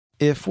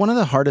If one of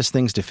the hardest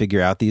things to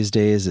figure out these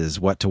days is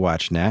what to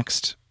watch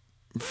next,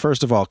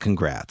 first of all,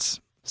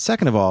 congrats.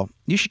 Second of all,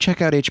 you should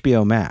check out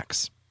HBO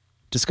Max.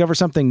 Discover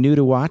something new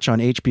to watch on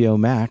HBO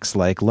Max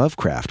like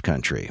Lovecraft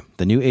Country,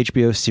 the new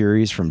HBO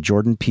series from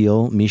Jordan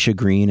Peele, Misha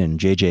Green, and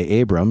J.J.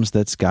 Abrams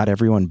that's got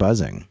everyone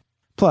buzzing.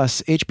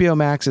 Plus, HBO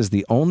Max is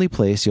the only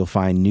place you'll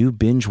find new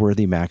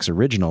binge-worthy Max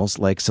originals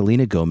like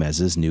Selena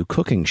Gomez's new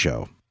cooking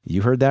show.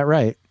 You heard that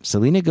right.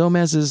 Selena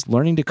Gomez is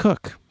learning to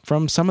cook,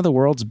 from some of the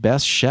world's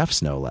best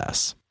chefs, no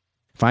less.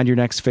 Find your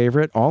next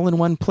favorite all in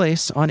one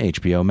place on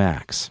HBO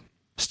Max.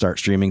 Start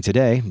streaming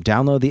today,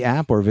 download the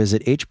app, or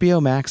visit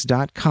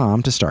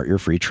hbomax.com to start your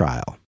free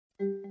trial.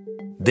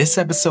 This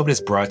episode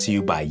is brought to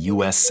you by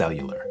US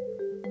Cellular.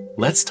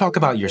 Let's talk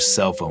about your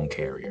cell phone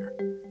carrier.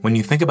 When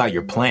you think about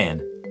your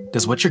plan,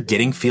 does what you're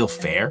getting feel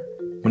fair?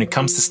 When it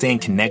comes to staying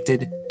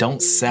connected,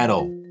 don't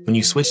settle. When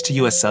you switch to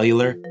US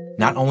Cellular,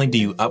 not only do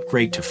you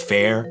upgrade to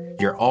fair,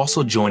 you're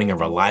also joining a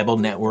reliable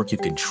network you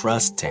can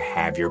trust to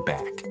have your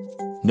back.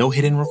 No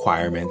hidden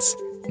requirements,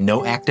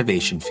 no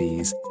activation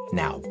fees.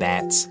 Now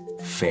that's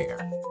fair.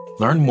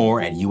 Learn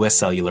more at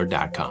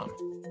uscellular.com.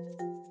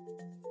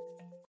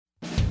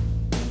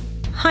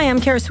 Hi,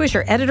 I'm Kara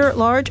Swisher,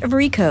 editor-at-large of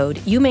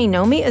Recode. You may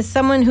know me as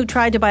someone who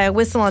tried to buy a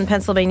whistle on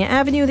Pennsylvania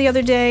Avenue the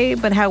other day,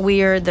 but how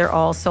weird, they're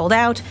all sold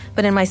out.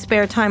 But in my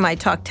spare time, I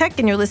talk tech,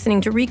 and you're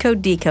listening to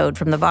Recode Decode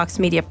from the Vox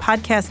Media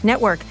Podcast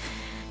Network.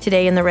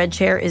 Today in the red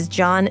chair is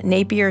John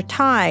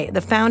Napier-Tye,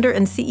 the founder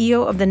and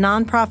CEO of the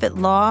nonprofit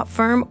law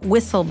firm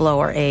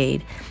Whistleblower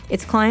Aid.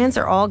 Its clients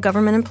are all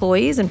government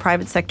employees and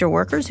private sector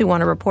workers who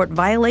want to report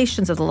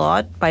violations of the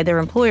law by their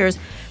employers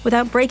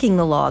without breaking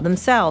the law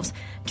themselves.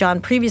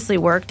 John previously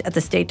worked at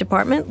the State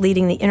Department,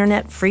 leading the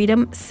Internet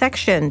Freedom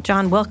Section.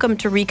 John, welcome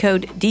to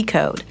Recode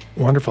Decode.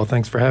 Wonderful.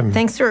 Thanks for having me.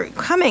 Thanks for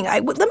coming.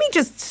 Let me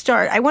just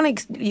start. I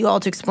want you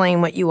all to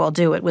explain what you all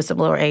do at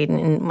Whistleblower Aid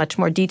in much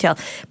more detail.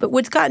 But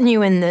what's gotten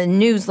you in the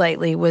news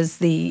lately was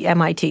the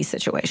MIT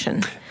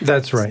situation.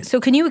 That's right.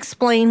 So can you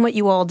explain what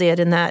you all did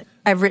in that?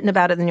 I've written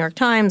about it in the New York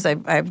Times.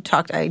 I've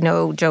talked. I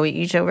know Joey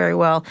Ito very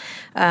well.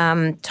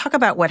 Talk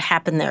about what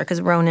happened there,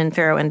 because Ronan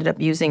Farrow ended up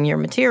using your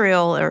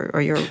material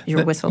or your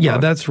whistleblower. Yeah,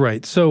 that's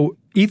right. So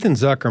Ethan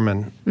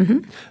Zuckerman,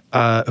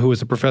 who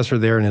was a professor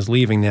there and is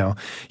leaving now,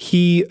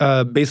 he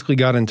basically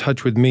got in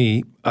touch with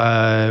me.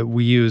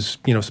 We use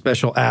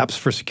special apps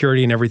for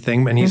security and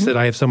everything, and he said,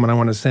 "I have someone I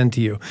want to send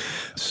to you."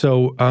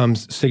 So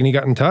Signe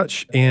got in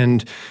touch,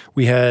 and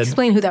we had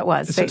explain who that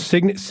was.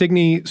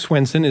 Signe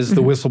Swenson is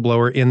the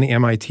whistleblower in the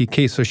MIT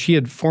case. So she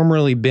had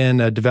formerly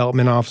been a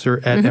development officer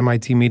at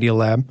MIT Media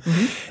Lab,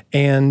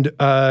 and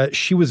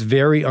she was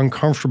very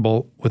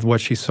uncomfortable with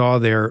what she saw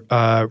there,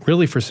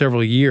 really for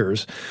several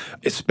years,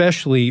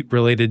 especially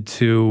related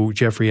to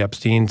Jeffrey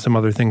Epstein, some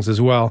other things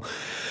as well.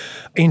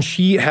 And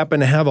she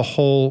happened to have a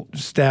whole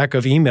stack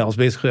of emails,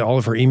 basically all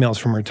of her emails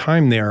from her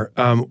time there,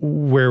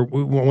 where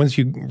once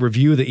you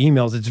review the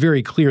emails, it's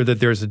very clear that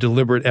there's a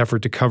deliberate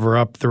effort to cover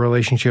up the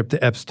relationship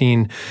to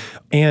Epstein,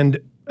 and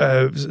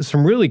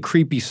some really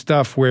creepy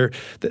stuff where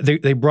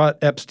they brought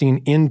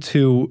Epstein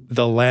into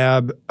the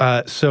lab.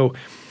 So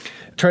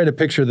try to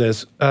picture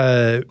this.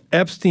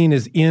 Epstein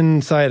is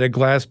inside a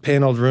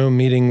glass-paneled room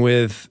meeting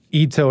with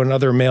Ito and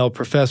other male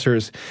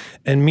professors.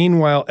 And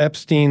meanwhile,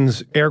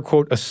 Epstein's air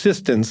quote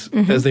assistants,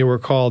 as they were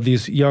called,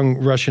 these young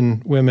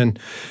Russian women,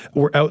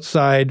 were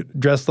outside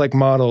dressed like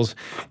models.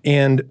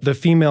 And the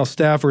female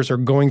staffers are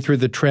going through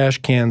the trash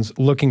cans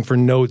looking for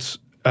notes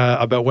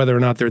about whether or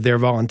not they're there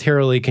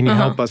voluntarily. Can you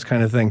help us,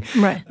 kind of thing.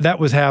 Right. That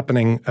was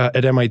happening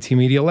at MIT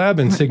Media Lab,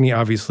 and Signe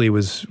obviously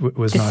was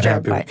not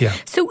happy. Yeah.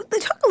 So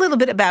talk a little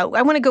bit about,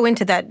 I want to go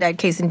into that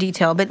case in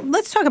detail, but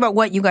let's talk about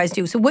what you guys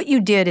do. So what you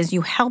did is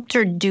you helped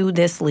her do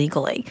this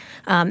legally.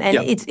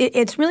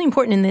 It's really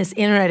important in this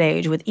internet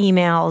age with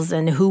emails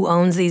and who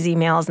owns these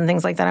emails and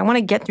things like that. I want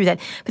to get through that.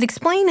 But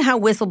explain how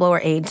Whistleblower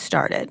Aid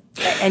started.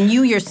 And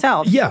you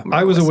yourself. Yeah,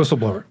 I was a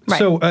whistleblower.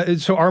 Right.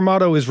 So our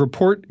motto is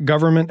report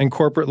government and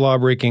corporate law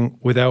breaking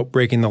without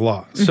breaking the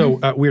law. So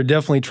we're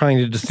definitely trying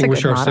to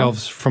distinguish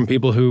ourselves from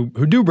people who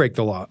do break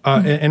the law.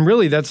 And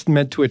really that's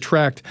meant to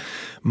attract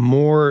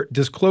more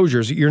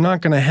disclosures. You're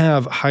not going to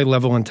have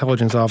high-level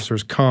intelligence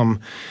officers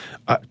come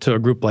to a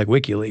group like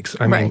WikiLeaks,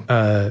 I mean,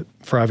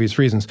 for obvious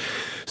reasons.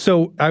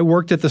 So I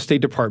worked at the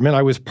State Department.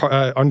 I was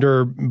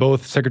under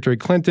both Secretary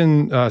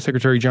Clinton,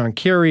 Secretary John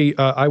Kerry.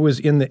 I was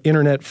in the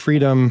Internet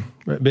Freedom,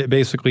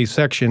 basically,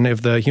 section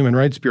of the Human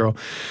Rights Bureau.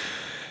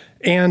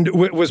 And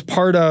was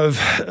part of,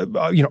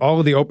 all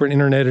of the open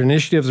internet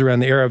initiatives around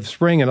the Arab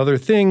Spring and other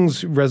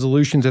things,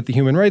 resolutions at the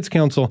Human Rights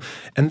Council.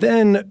 And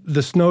then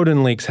the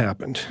Snowden leaks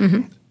happened.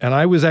 And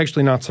I was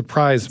actually not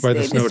surprised by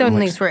the Snowden leaks. The Snowden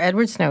leaks were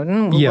Edward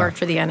Snowden, who worked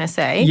for the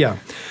NSA. Yeah.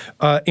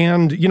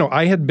 And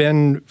I had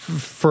been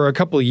for a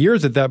couple of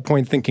years at that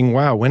point thinking,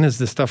 wow, when is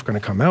this stuff going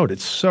to come out?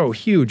 It's so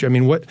huge. I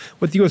mean, what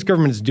the U.S.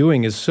 government is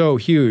doing is so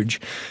huge.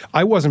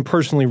 I wasn't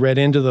personally read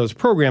into those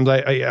programs.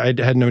 I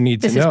had no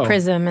need to know. This is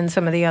PRISM and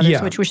some of the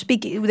others, which were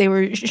they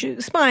were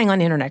spying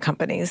on internet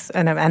companies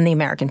and the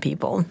American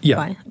people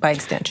by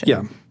extension.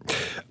 Yeah.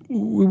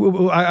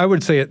 I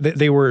would say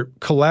they were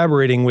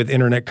collaborating with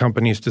internet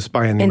companies to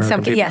spy on the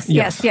American people.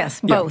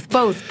 Yes. Both.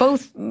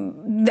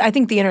 I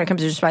think the internet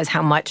companies spies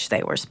how much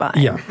they were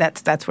spying. Yeah.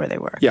 That's where they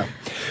were. Yeah.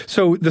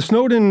 So the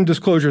Snowden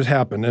disclosures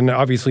happened, and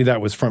obviously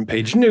that was front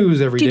page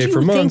news every day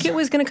for months. Did you think it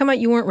was going to come out?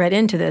 You weren't read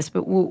into this,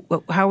 but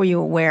how were you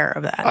aware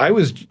of that? I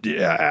was,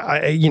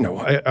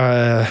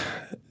 let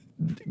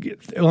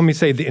me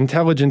say, the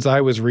intelligence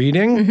I was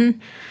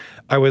reading,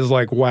 I was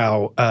like,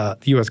 wow,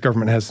 the U.S.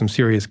 government has some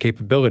serious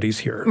capabilities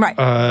here. Right.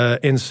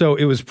 And so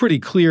it was pretty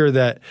clear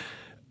that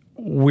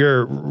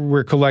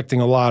we're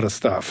collecting a lot of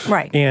stuff.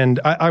 Right. And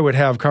I would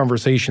have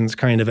conversations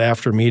kind of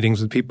after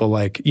meetings with people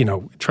like,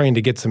 trying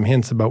to get some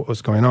hints about what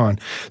was going on.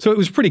 So it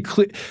was pretty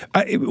clear.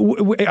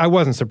 I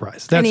wasn't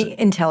surprised. Any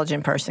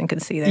intelligent person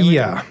could see that.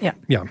 Yeah.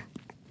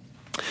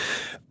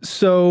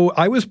 So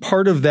I was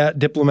part of that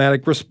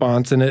diplomatic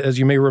response, and as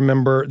you may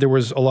remember, there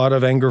was a lot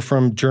of anger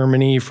from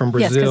Germany, from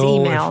Brazil,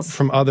 emails.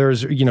 From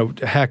others,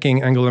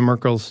 hacking Angela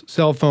Merkel's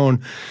cell phone.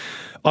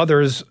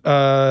 Others,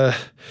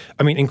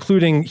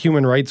 including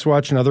Human Rights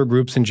Watch and other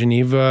groups in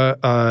Geneva,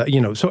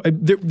 so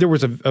there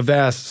was a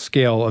vast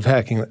scale of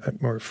hacking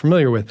that we're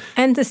familiar with.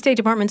 And the State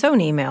Department's own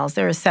emails,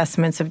 their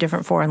assessments of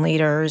different foreign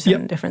leaders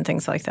and different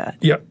things like that.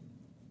 Yeah.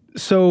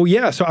 So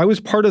I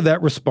was part of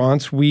that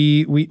response.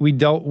 We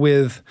dealt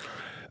with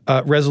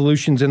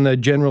resolutions in the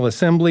General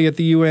Assembly at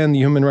the UN, the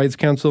Human Rights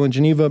Council in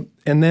Geneva,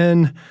 and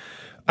then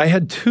I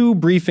had 2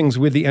 briefings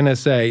with the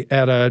NSA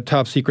at a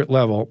top secret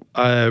level.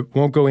 I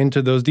won't go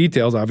into those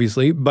details,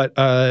 obviously, but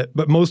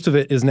most of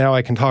it is now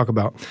I can talk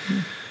about.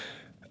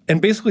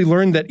 And basically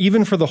learned that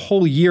even for the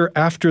whole year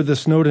after the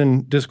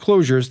Snowden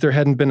disclosures, there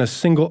hadn't been a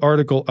single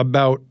article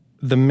about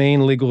the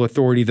main legal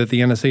authority that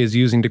the NSA is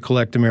using to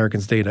collect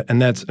Americans' data,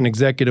 and that's an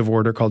executive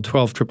order called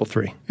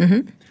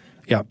 12333.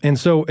 Yeah, and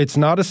so it's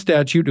not a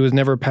statute. It was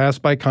never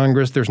passed by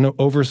Congress. There's no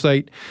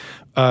oversight,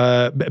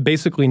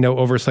 basically no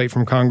oversight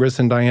from Congress,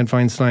 and Dianne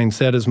Feinstein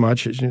said as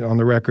much on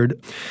the record.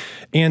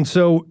 And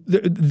so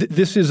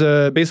this is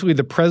basically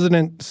the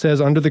president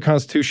says under the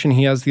Constitution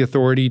he has the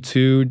authority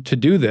to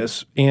do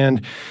this,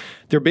 and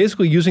they're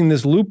basically using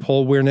this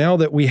loophole where now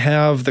that we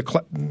have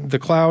the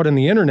cloud and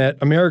the internet,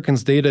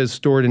 Americans' data is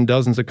stored in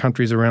dozens of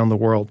countries around the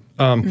world.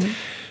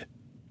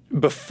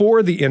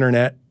 Before the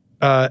internet,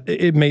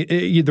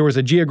 there was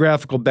a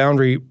geographical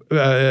boundary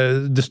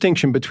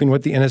distinction between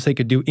what the NSA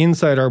could do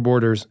inside our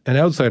borders and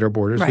outside our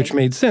borders, which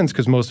made sense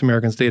because most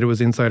Americans' data was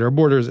inside our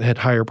borders. It had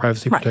higher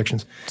privacy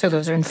protections. So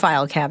those are in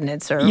file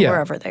cabinets or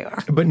wherever they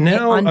are. But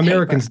now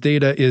Americans'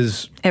 data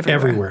is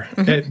everywhere.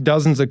 At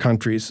dozens of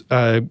countries,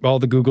 all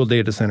the Google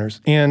data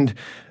centers. And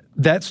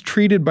that's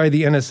treated by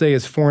the NSA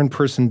as foreign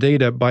person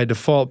data by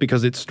default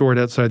because it's stored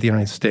outside the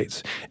United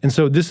States. And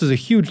so this is a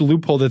huge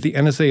loophole that the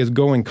NSA is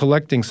going,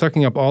 collecting,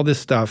 sucking up all this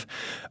stuff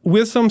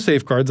with some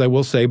safeguards, I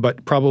will say,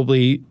 but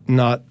probably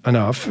not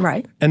enough.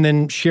 Right. And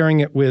then sharing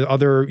it with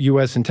other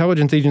U.S.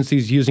 intelligence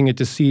agencies, using it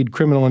to seed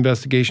criminal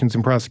investigations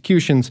and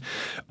prosecutions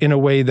in a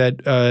way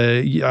that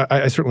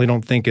I certainly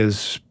don't think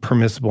is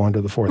permissible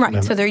under the Fourth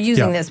Amendment. Right. So they're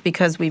using this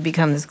because we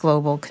become this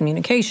global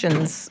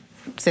communications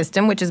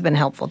system, which has been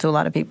helpful to a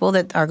lot of people,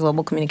 that our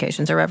global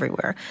communications are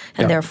everywhere.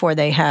 And therefore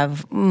they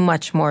have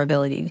much more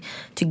ability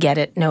to get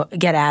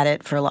at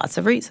it for lots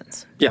of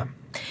reasons. Yeah.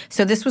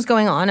 So this was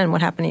going on, and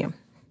what happened to you?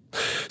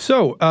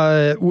 So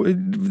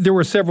there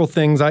were several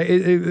things.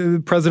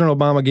 President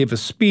Obama gave a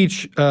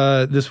speech.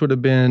 This would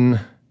have been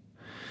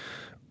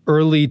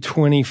early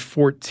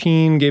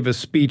 2014, gave a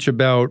speech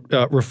about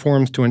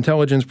reforms to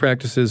intelligence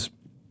practices.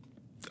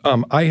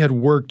 I had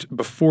worked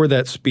before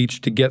that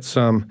speech to get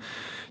some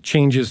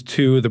changes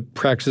to the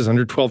practices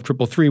under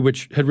 12333,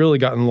 which had really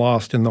gotten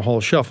lost in the whole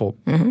shuffle.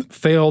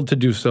 Failed to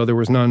do so. There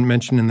was none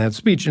mentioned in that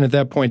speech, and at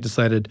that point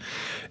decided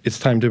it's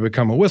time to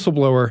become a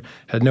whistleblower,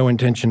 had no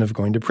intention of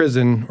going to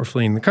prison or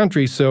fleeing the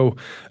country, so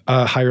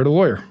hired a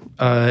lawyer.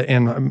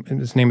 And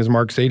his name is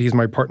Mark Zaid. He's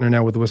my partner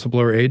now with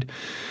Whistleblower Aid.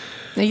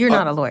 Now, you're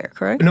not a lawyer,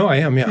 correct? No, I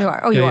am, yeah. You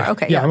are? Oh, you are?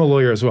 Okay. Yeah, I'm a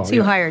lawyer as well. So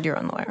you hired your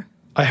own lawyer.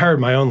 I hired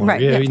my own lawyer.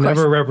 Right, you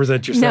never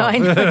represent yourself. No, I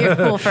know. You're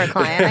cool for a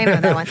client. I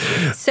know that one.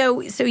 So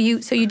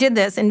you did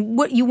this, and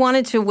what you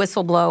wanted to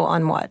whistleblow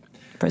on what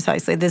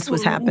precisely? This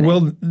was happening.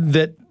 Well,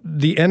 that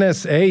the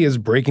NSA is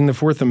breaking the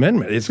Fourth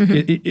Amendment. It's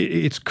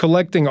it's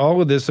collecting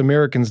all of this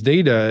Americans'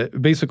 data,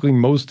 basically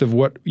most of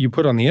what you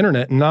put on the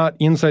internet, not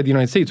inside the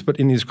United States, but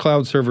in these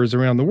cloud servers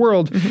around the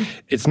world.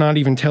 It's not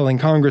even telling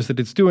Congress that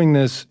it's doing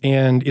this,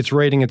 and it's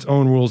writing its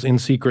own rules in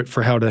secret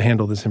for how to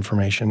handle this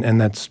information, and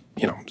that's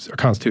a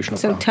constitutional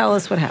problem. So tell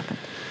us what happened.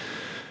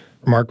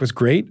 Mark was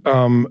great.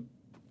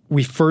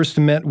 We first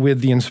met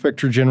with the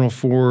Inspector General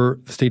for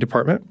the State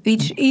Department.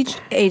 Each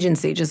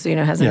agency, just so you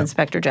know, has an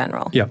Inspector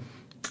General. Yeah.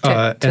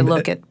 To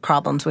look at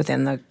problems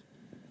within the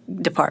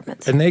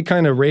departments. And they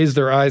kind of raised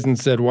their eyes and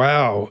said,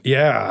 wow,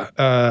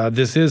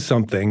 this is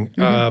something.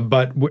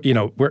 But,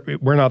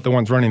 we're not the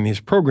ones running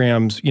these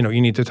programs. You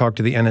need to talk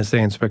to the NSA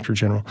Inspector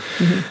General.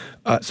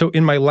 So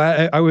in my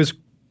I was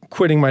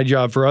quitting my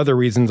job for other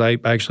reasons. I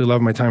actually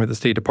love my time at the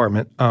State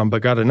Department,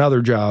 but got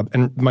another job.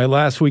 And my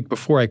last week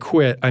before I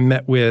quit, I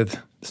met with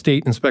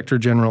State Inspector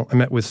General. I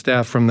met with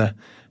staff from the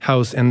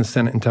House and the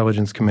Senate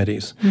Intelligence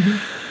Committees.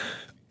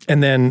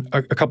 And then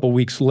a couple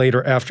weeks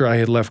later, after I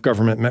had left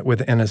government, met with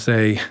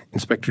NSA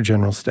Inspector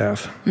General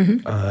staff.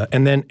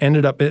 And then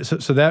ended up,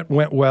 so that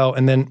went well.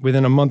 And then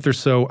within a month or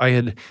so, I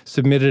had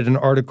submitted an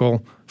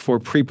article for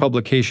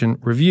pre-publication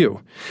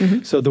review.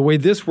 So the way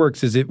this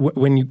works is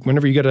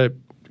whenever you get a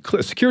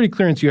security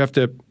clearance, you have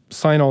to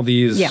sign all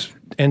these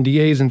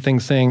NDAs and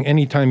things saying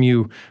anytime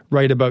you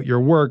write about your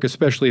work,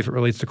 especially if it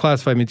relates to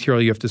classified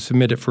material, you have to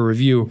submit it for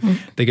review.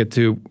 They get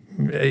to,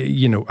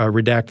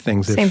 redact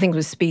things. Same thing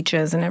with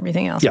speeches and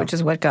everything else, which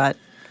is what got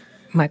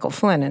Michael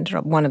Flynn into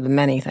trouble. One of the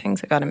many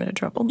things that got him into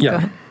trouble. Go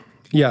ahead.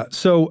 Yeah.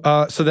 So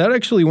that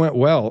actually went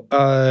well.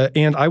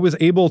 And I was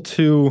able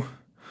to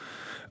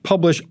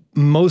publish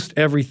most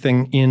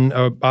everything in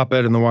an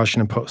op-ed in the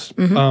Washington Post.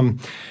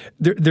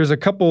 There's a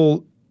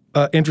couple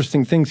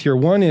interesting things here.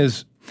 One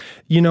is,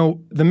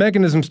 the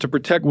mechanisms to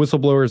protect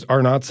whistleblowers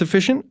are not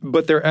sufficient,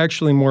 but they're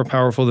actually more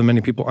powerful than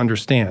many people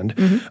understand.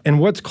 And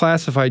what's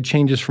classified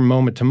changes from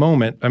moment to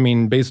moment,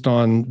 based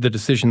on the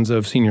decisions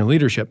of senior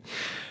leadership.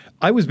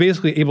 I was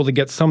basically able to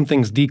get some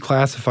things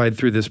declassified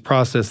through this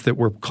process that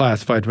were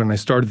classified when I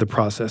started the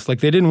process.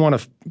 Like they didn't want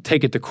to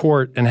take it to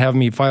court and have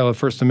me file a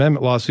First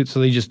Amendment lawsuit, so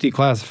they just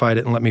declassified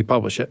it and let me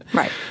publish it.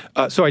 Right.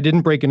 So I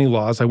didn't break any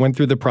laws. I went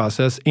through the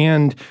process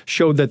and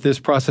showed that this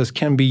process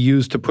can be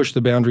used to push the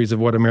boundaries of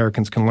what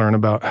Americans can learn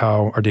about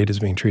how our data is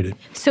being treated.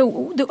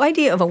 So the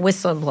idea of a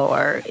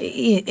whistleblower,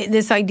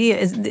 this idea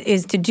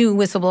is to do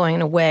whistleblowing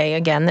in a way,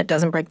 again, that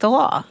doesn't break the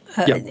law.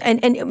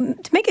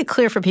 And to make it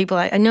clear for people,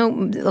 I know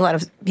a lot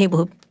of people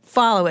who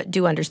follow it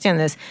do understand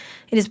this.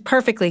 It is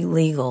perfectly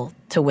legal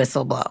to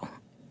whistleblow.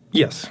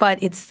 Yes.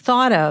 But it's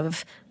thought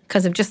of,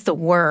 because of just the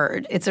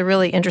word, it's a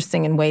really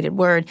interesting and weighted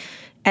word,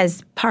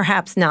 as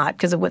perhaps not,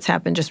 because of what's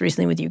happened just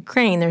recently with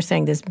Ukraine. They're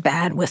saying this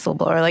bad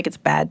whistleblower, like it's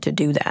bad to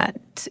do that.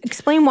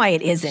 Explain why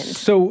it isn't.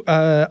 So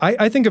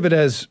I think of it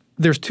as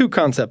there's two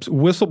concepts,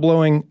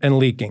 whistleblowing and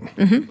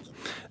leaking.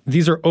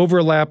 These are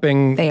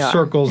overlapping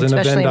circles in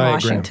a Venn diagram. Especially in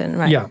Washington,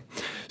 right. Yeah.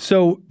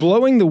 So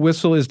blowing the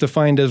whistle is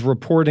defined as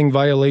reporting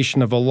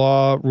violation of a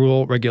law,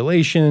 rule,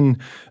 regulation,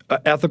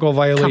 ethical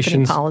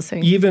violations. Company policy.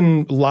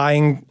 Even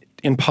lying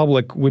in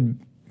public would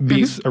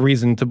be a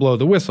reason to blow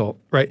the whistle,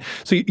 right?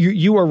 So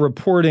you are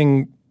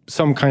reporting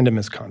some kind of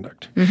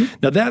misconduct.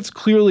 Now, that's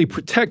clearly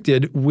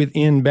protected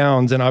within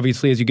bounds, and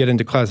obviously as you get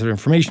into classified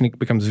information, it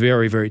becomes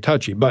very, very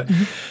touchy. But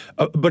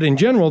in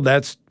general,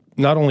 that's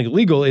not only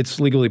legal,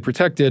 it's legally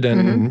protected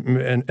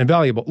and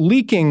valuable.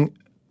 Leaking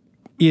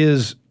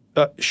is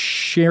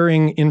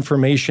sharing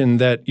information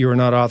that you're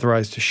not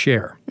authorized to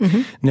share.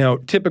 Now,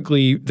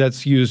 typically,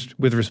 that's used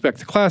with respect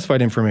to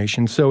classified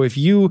information. So if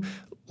you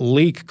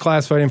leak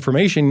classified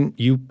information,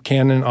 you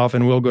can and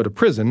often will go to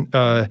prison.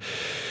 Again,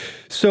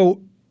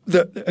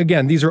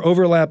 these are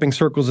overlapping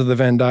circles of the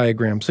Venn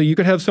diagram. So you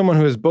could have someone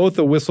who is both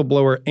a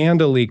whistleblower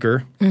and a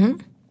leaker.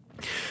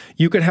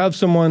 You could have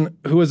someone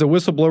who is a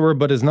whistleblower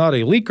but is not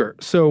a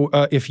leaker. So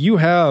if you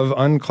have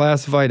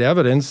unclassified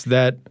evidence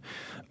that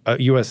a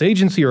U.S.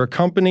 agency or a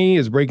company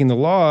is breaking the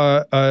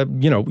law,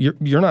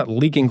 you're not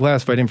leaking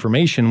classified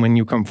information when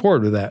you come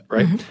forward with that,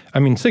 right?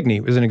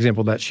 Signe is an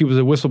example of that. She was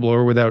a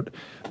whistleblower without,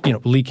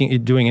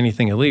 doing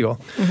anything illegal.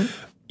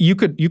 You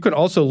could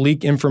also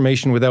leak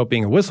information without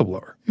being a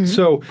whistleblower.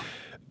 So,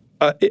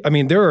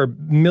 there are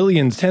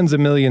millions, tens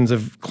of millions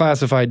of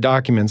classified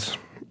documents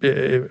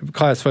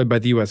classified by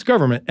the U.S.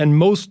 government, and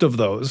most of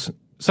those,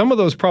 some of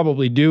those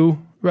probably do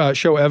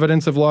show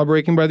evidence of law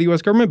breaking by the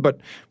U.S. government, but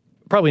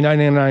probably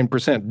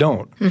 99%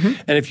 don't.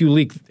 And if you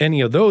leak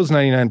any of those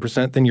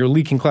 99%, then you're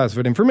leaking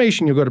classified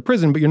information. You'll go to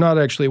prison, but you're not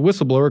actually a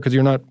whistleblower because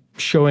you're not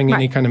showing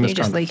any kind of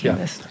misconduct. You're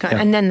just leaking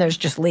And then there's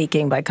just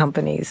leaking by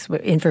companies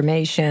with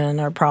information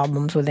or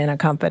problems within a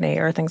company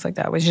or things like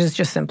that, which is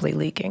just simply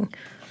leaking.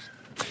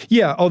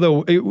 Yeah,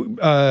 although,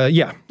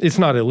 it's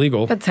not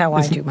illegal. That's how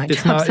I do my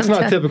job. It's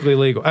not typically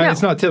legal. No.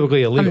 It's not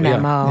typically illegal. A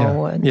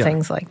memo and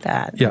things like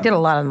that. I did a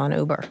lot of them on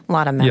Uber, a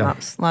lot of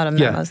memos. A lot of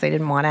memos they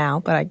didn't want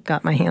out, but I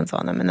got my hands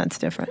on them, and that's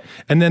different.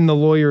 And then the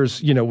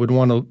lawyers, would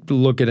want to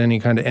look at any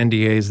kind of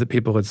NDAs that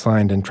people had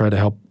signed and try to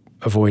help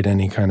avoid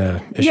any kind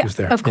of issues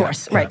there. Of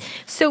course, right.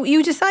 So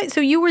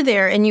you were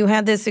there, and you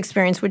had this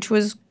experience, which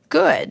was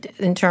good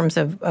in terms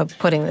of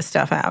putting this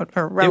stuff out,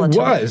 or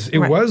relatively.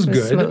 It was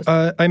good.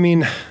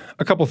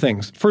 A couple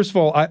things. First of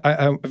all,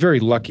 I'm very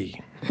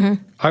lucky.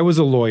 I was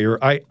a lawyer.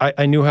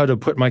 I knew how to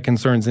put my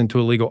concerns into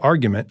a legal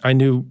argument. I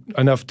knew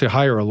enough to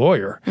hire a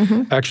lawyer,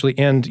 actually.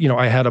 And,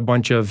 I had a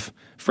bunch of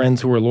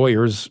friends who were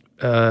lawyers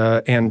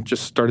and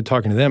just started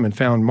talking to them and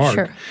found Mark.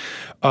 Sure.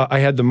 I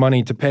had the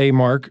money to pay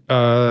Mark.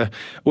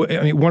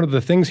 One of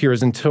the things here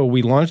is until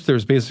we launched,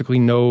 there's basically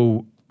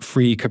no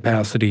free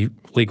capacity,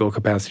 legal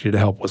capacity to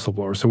help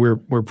whistleblowers. So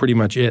we're pretty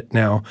much it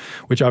now,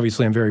 which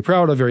obviously I'm very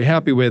proud of, very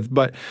happy with.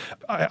 But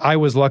I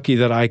was lucky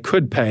that I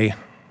could pay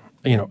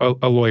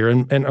a lawyer,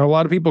 and a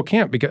lot of people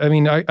can't because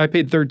I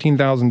paid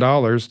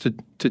 $13,000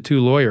 to two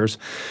lawyers,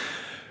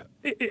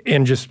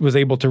 and just was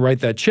able to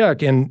write that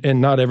check, and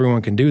not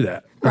everyone can do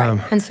that.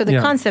 Right. And so the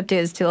concept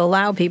is to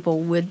allow people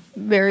with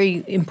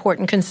very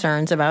important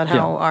concerns about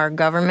how our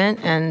government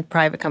and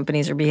private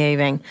companies are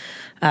behaving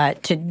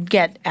to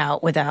get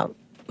out without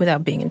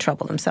being in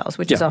trouble themselves,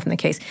 which is often the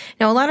case.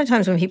 Now, a lot of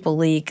times when people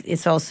leak, they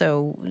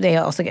also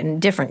get in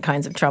different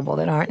kinds of trouble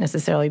that aren't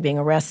necessarily being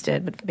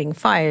arrested, but being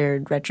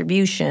fired,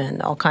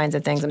 retribution, all kinds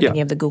of things. I'm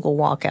thinking of the Google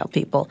walkout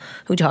people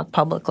who talk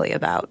publicly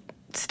about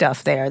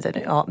stuff there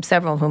that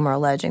several of whom are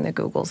alleging that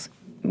Google's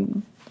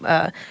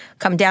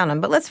come down on.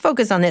 But let's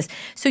focus on this.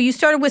 So you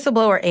started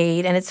Whistleblower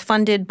Aid, and it's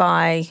funded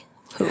by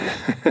who?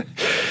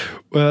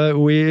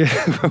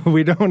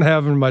 We don't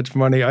have much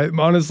money.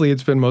 Honestly,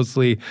 it's been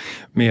mostly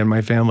me and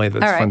my family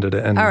that's funded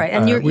it. And, all right.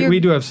 And we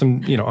do have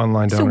some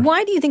online donors. So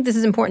why do you think this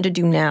is important to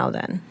do now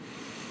then?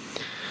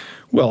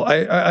 Well,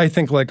 I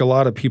think like a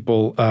lot of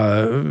people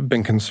have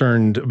been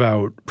concerned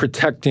about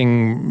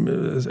protecting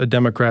a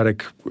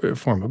democratic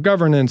form of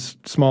governance,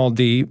 small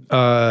d,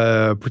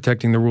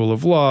 protecting the rule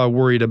of law,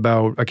 worried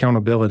about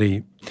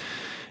accountability.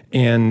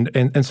 And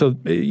so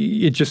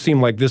it just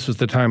seemed like this was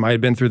the time. I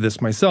had been through this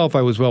myself.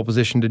 I was well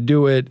positioned to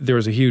do it. There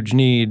was a huge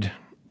need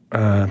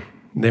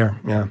there,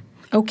 yeah.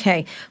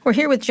 Okay. We're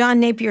here with John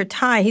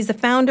Napier-Tye. He's the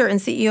founder and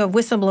CEO of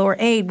Whistleblower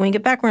Aid. When we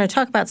get back, we're going to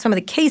talk about some of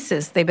the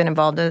cases they've been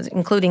involved in,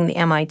 including the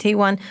MIT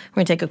one. We're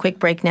going to take a quick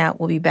break now.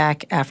 We'll be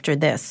back after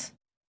this.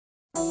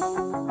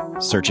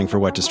 Searching for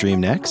what to stream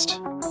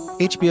next?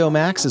 HBO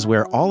Max is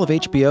where all of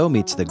HBO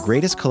meets the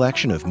greatest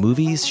collection of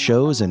movies,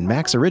 shows, and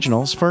Max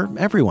originals for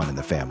everyone in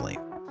the family.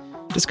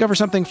 Discover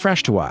something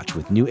fresh to watch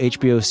with new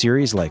HBO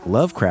series like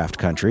Lovecraft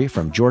Country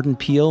from Jordan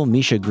Peele,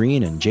 Misha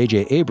Green, and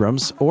J.J.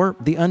 Abrams, or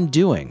The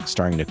Undoing,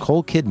 starring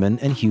Nicole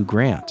Kidman and Hugh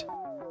Grant.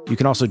 You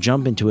can also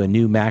jump into a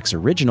new Max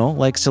original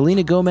like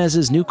Selena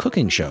Gomez's new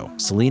cooking show,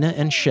 Selena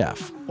and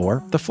Chef,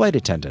 or The Flight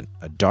Attendant,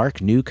 a dark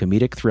new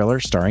comedic thriller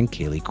starring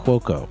Kaylee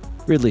Cuoco.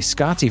 Ridley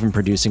Scott's even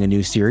producing a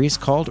new series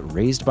called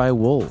Raised by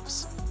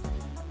Wolves.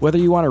 Whether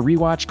you want to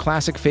rewatch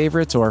classic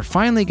favorites or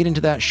finally get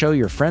into that show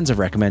your friends have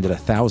recommended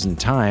 1,000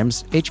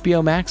 times,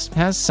 HBO Max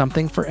has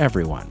something for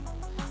everyone.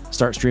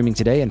 Start streaming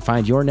today and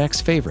find your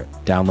next favorite.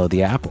 Download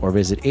the app or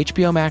visit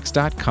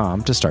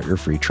hbomax.com to start your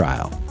free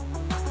trial.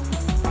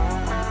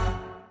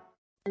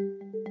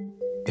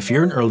 If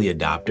you're an early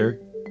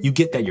adopter, you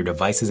get that your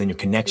devices and your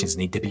connections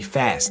need to be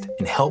fast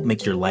and help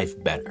make your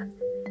life better.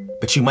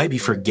 But you might be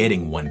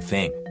forgetting one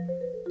thing.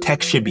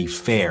 Tech should be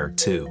fair,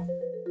 too.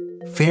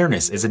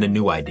 Fairness isn't a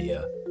new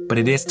idea, but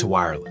it is to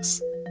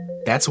wireless.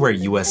 That's where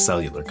US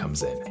Cellular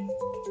comes in.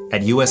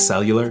 At US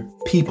Cellular,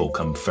 people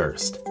come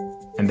first.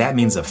 And that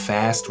means a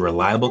fast,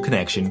 reliable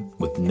connection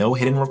with no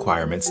hidden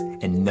requirements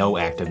and no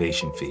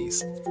activation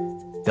fees.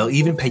 They'll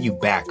even pay you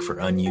back for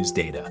unused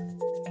data.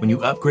 When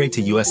you upgrade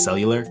to US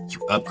Cellular,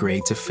 you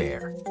upgrade to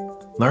fair.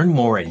 Learn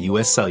more at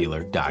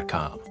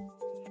uscellular.com.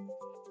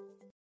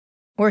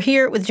 We're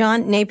here with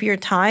John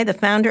Napier-Tye, the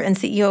founder and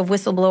CEO of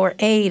Whistleblower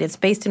Aid. It's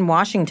based in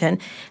Washington,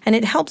 and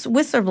it helps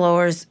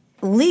whistleblowers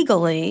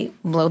legally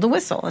blow the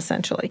whistle,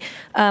 essentially.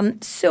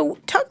 So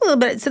talk a little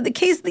bit. So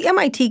the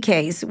MIT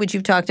case, which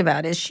you've talked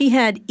about, is she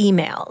had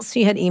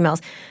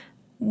emails.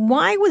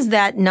 Why was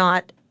that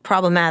not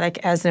problematic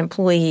as an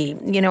employee?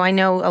 I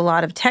know a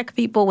lot of tech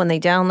people, when they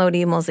download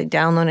emails, they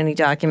download any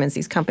documents,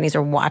 these companies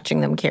are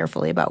watching them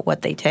carefully about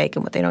what they take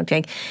and what they don't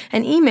take.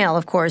 And email,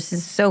 of course,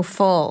 is so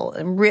full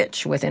and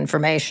rich with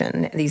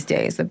information these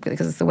days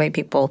because it's the way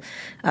people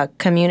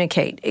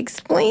communicate.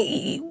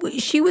 Explain,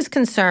 she was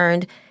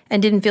concerned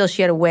and didn't feel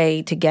she had a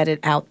way to get it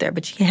out there,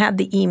 but she had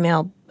the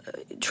email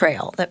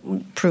trail that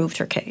proved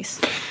her case.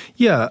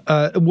 Yeah.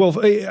 Well,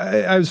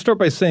 I would start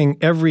by saying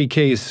every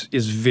case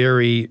is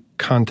very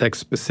context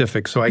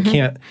specific, so I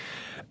can't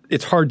 –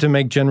 it's hard to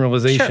make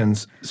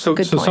generalizations.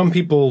 Sure. So some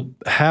people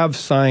have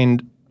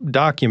signed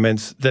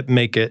documents that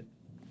make it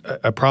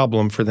a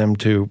problem for them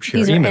to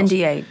share emails.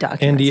 These are NDA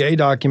documents. NDA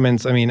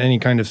documents, any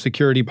kind of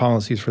security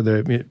policies for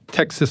the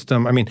tech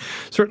system.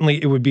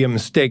 Certainly it would be a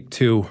mistake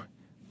to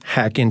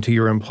hack into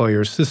your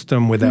employer's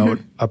system without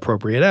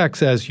appropriate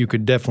access. You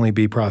could definitely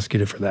be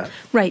prosecuted for that.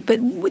 Right, but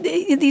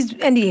these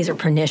NDAs are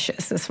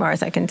pernicious as far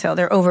as I can tell.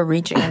 They're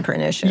overreaching and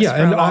pernicious. Yeah,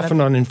 and often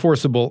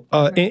unenforceable.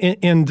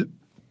 And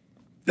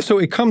so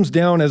it comes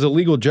down as a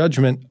legal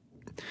judgment.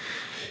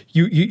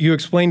 You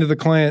explain to the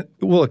client,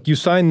 look, you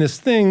signed this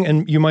thing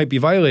and you might be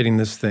violating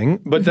this thing,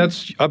 but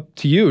that's up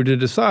to you to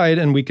decide,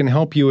 and we can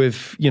help you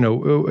if,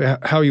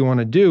 how you want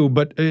to do.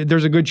 But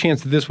there's a good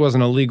chance that this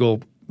wasn't a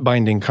legal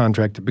binding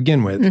contract to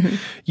begin with.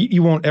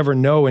 You won't ever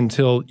know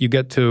until you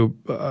get to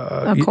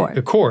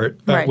a court,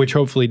 right. Which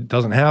hopefully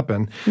doesn't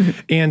happen.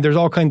 And there's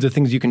all kinds of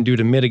things you can do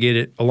to mitigate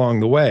it along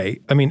the way.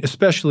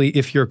 Especially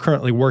if you're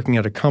currently working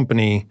at a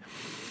company,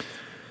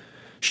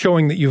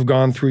 showing that you've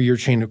gone through your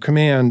chain of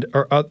command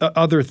or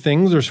other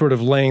things are sort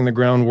of laying the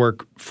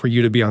groundwork for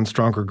you to be on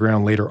stronger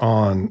ground later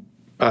on.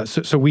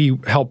 So we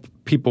help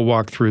people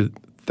walk through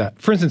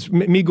that. For instance,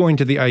 me going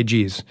to the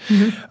IGs.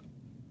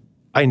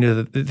 I knew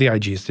that the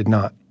IGs did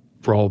not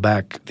roll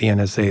back the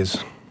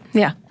NSA's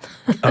Yeah.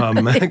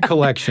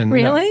 collection.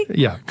 Really? No,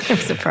 yeah. I'm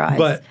surprised.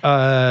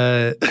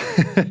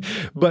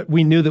 But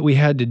we knew that we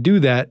had to do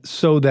that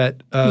so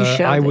that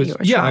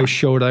I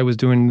showed I was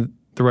doing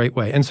the right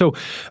way. And so,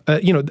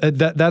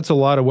 that's a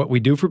lot of what we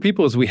do for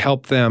people is we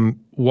help them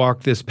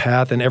walk this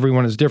path, and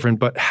everyone is different,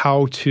 but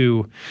how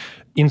to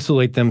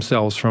insulate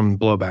themselves from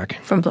blowback.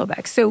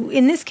 So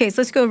in this case,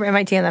 let's go over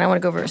MIT, and then I want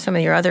to go over some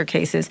of your other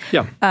cases.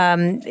 Yeah.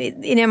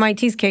 In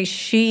MIT's case,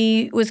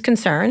 she was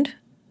concerned,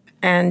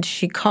 and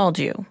she called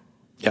you.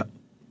 Yeah.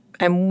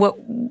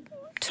 And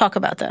talk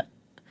about that.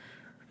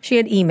 She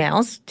had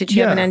emails. Did she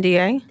have an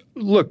NDA?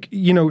 Look,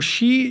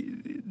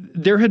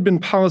 there had been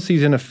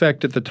policies in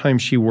effect at the time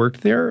she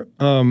worked there,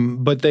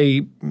 but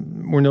they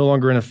were no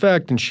longer in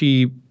effect, and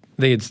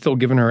they had still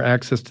given her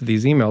access to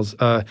these emails.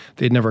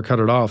 They had never cut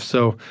it off.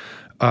 So,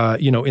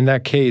 in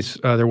that case,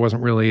 there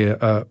wasn't really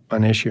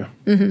an issue.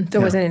 Mm-hmm.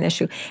 There wasn't an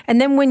issue.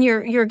 And then when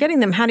you're getting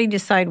them, how do you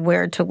decide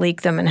where to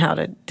leak them and how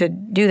to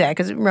do that?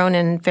 Because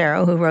Ronan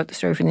Farrow, who wrote the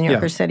story for the New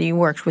Yorker, said he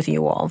worked with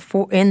you all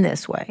in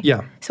this way.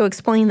 Yeah. So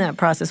explain that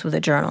process with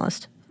a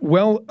journalist.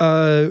 Well,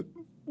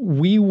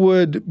 we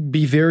would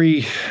be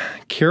very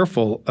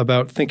careful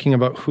about thinking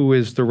about who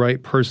is the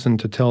right person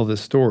to tell this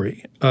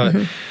story.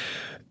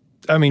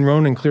 I mean,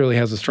 Ronan clearly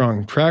has a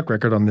strong track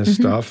record on this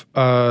stuff,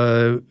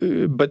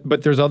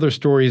 but there's other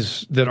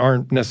stories that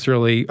aren't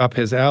necessarily up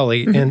his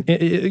alley.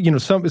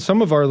 And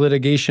some of our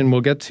litigation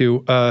we'll get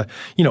to.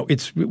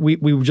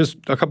 We just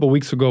a couple of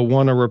weeks ago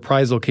won a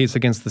reprisal case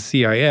against the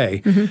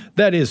CIA.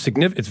 That is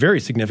significant. It's very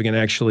significant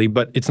actually,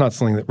 but it's not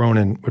something that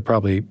Ronan would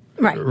probably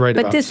write about.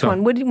 But this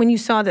one, when you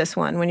saw this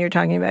one, when you're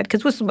talking about,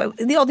 because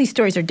all these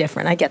stories are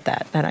different. I get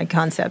that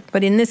concept.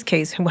 But in this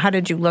case, how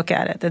did you look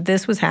at it? That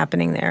this was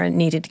happening there and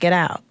needed to get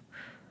out.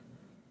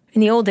 In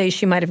the old days,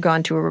 she might have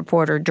gone to a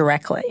reporter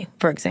directly,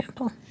 for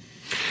example.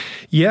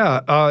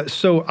 Yeah.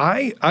 So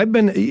I've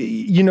been,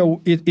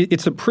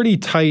 it's a pretty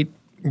tight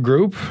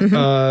group,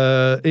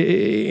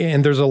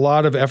 and there's a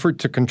lot of effort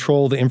to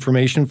control the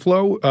information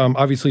flow,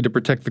 obviously to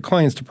protect the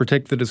clients, to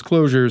protect the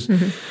disclosures.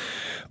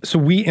 So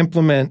we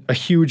implement a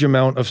huge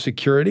amount of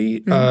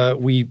security.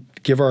 We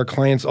give our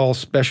clients all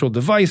special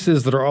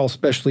devices that are all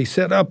specially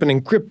set up and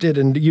encrypted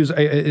and use,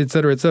 et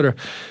cetera, et cetera.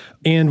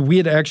 And we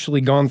had actually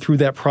gone through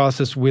that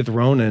process with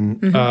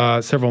Ronan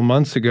several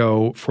months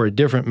ago for a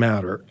different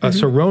matter.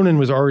 So Ronan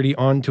was already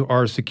onto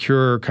our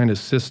secure kind of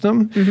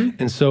system,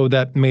 and so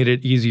that made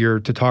it easier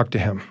to talk to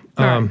him.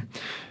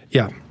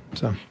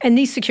 So. And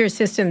these secure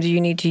systems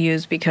you need to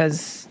use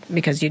because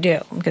you do,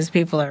 because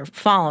people are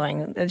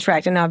following the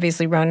track. And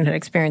obviously Ronan had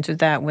experience with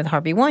that with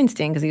Harvey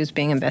Weinstein because he was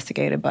being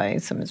investigated by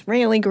some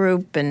Israeli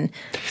group. And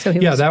so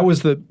that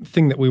was the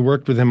thing that we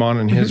worked with him on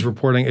in his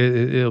reporting.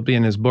 It'll be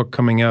in his book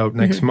coming out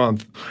next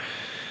month.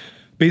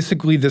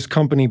 Basically, this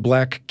company,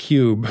 Black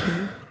Cube,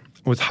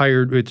 was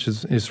hired, which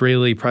is an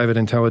Israeli private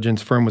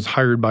intelligence firm, was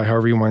hired by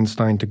Harvey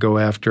Weinstein to go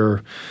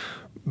after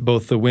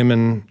both the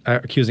women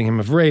accusing him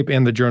of rape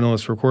and the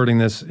journalists recording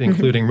this,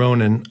 including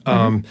Ronan.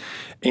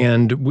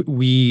 And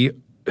we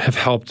have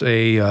helped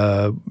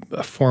a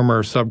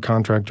former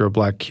subcontractor of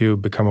Black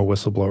Cube become a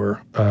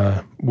whistleblower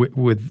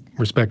with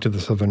respect to the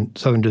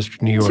Southern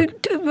District of New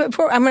York.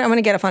 So I'm going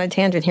to get off on a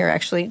tangent here,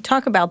 actually.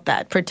 Talk about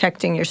that,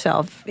 protecting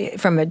yourself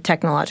from a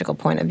technological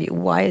point of view.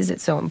 Why is it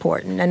so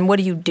important? And what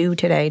do you do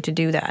today to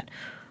do that?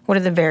 What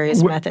are the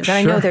various methods? And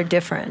I know they're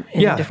different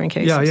in different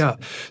cases. Yeah.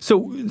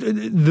 So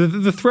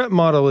the threat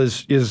model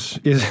is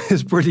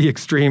pretty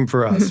extreme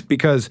for us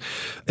because,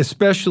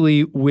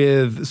 especially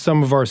with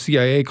some of our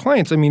CIA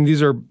clients, I mean,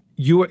 these are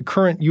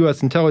current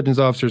U.S. intelligence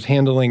officers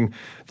handling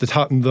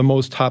the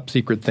most top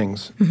secret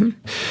things.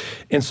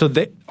 And so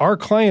our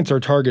clients are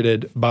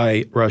targeted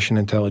by Russian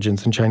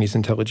intelligence and Chinese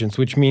intelligence,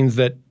 which means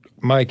that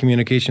my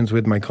communications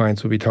with my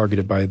clients would be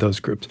targeted by those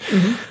groups.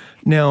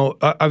 Now,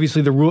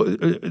 obviously, the rule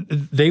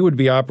they would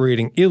be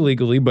operating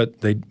illegally,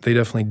 but they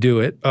definitely do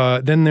it.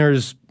 Then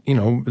there's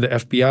the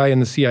FBI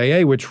and the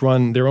CIA, which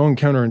run their own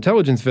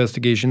counterintelligence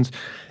investigations,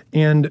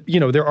 and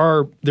there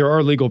are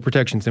legal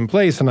protections in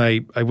place, and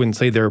I wouldn't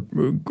say they're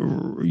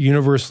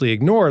universally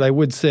ignored. I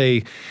would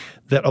say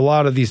that a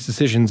lot of these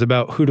decisions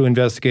about who to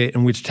investigate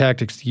and which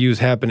tactics to use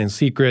happen in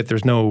secret.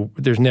 There's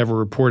never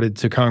reported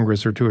to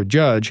Congress or to a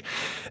judge,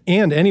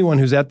 and anyone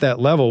who's at that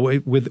level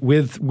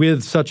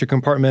with such a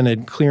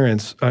compartmented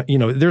clearance,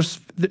 there's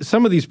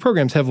some of these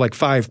programs have like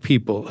 5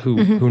 people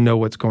who know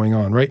what's going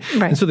on, right?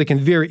 And so they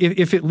can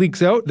if it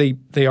leaks out, they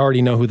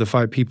already know who the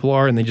 5 people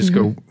are, and they just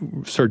go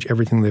search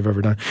everything they've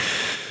ever done.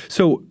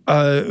 So,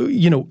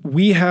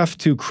 we have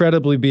to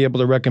credibly be able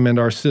to recommend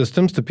our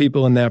systems to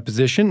people in that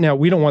position. Now,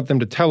 we don't want them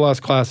to tell us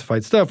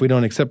classified stuff. We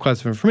don't accept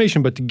classified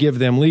information, but to give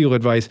them legal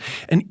advice.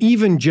 And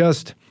even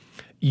just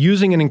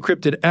using an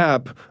encrypted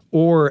app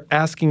or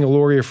asking a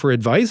lawyer for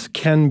advice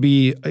can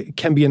be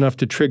enough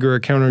to trigger a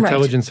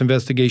counterintelligence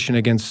investigation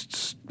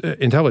against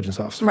intelligence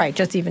officer. Right,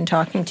 just even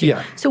talking to you.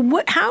 Yeah.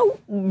 So how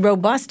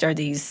robust are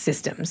these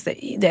systems that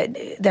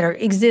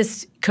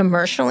exist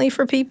commercially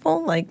for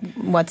people, like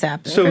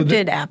WhatsApp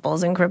encrypted,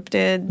 Apple's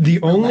encrypted? The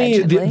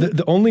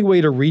only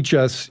way to reach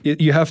us,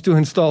 you have to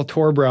install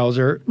Tor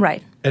browser.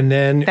 Right. And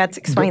then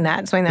explain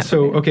that.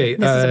 So, okay.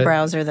 This is a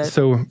browser that.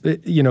 So,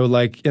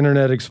 like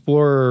Internet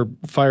Explorer,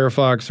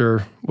 Firefox,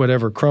 or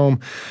whatever, Chrome.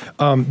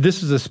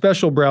 This is a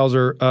special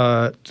browser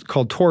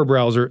called Tor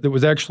browser that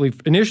was actually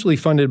initially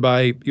funded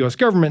by U.S.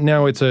 government.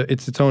 Now it's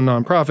its own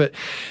nonprofit,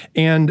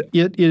 and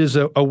it is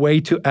a way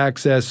to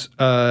access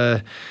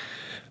a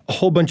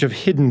whole bunch of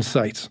hidden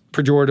sites,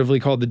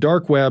 pejoratively called the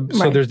dark web.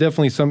 So there's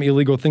definitely some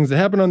illegal things that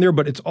happen on there,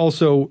 but it's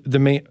also the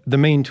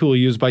main tool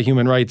used by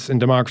human rights and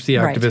democracy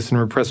activists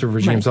and repressive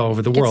regimes all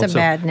over the world. It's a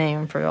bad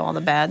name for all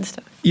the bad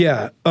stuff.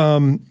 Yeah.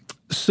 And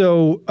it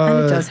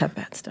does have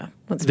bad stuff.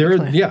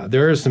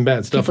 There is some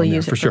bad stuff People on there,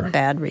 use it for sure.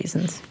 bad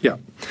reasons. Yeah.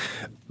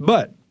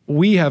 But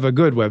we have a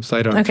good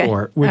website on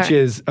Tor, which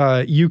is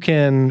you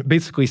can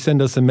basically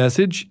send us a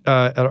message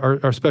at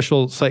our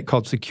special site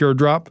called Secure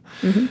Drop,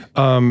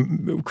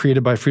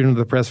 created by Freedom of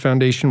the Press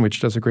Foundation, which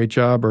does a great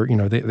job, or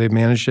they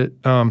manage it.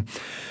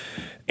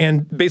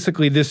 And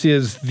basically, this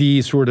is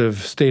the sort of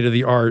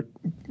state-of-the-art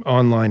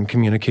online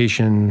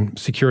communication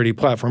security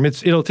platform.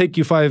 It'll take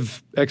you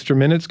 5 extra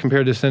minutes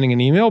compared to sending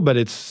an email, but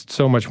it's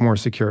so much more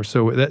secure.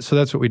 So that's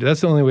what we do.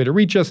 That's the only way to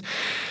reach us.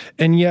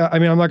 And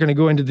I'm not going to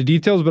go into the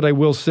details, but I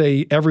will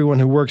say everyone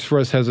who works for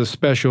us has a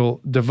special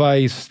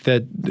device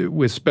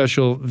with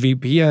special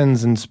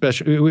VPNs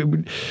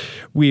and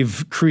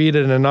we've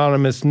created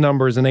anonymous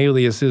numbers and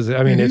aliases.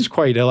 It's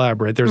quite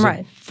elaborate. There's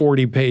a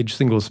 40-page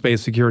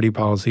single-space security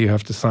policy you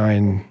have to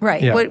sign.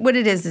 Right. Yeah. What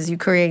it is you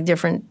create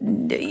different.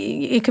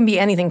 It can be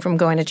anything from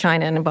going to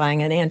China and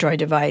buying an Android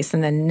device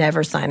and then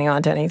never signing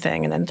on to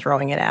anything and then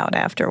throwing it out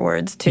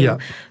afterwards to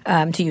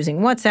using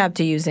WhatsApp,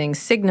 to using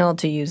Signal,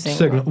 to using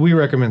Signal. We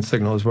recommend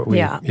Signal is what we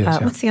use.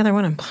 What's the other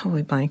one? I'm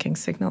probably blanking.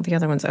 Signal. The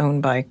other one's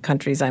owned by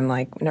countries I'm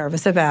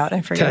nervous about.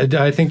 I forget.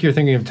 I think you're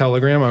thinking of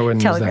Telegram. I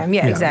wouldn't use that. Telegram.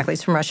 Yeah, exactly.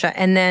 It's from Russia.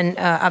 And then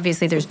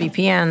obviously there's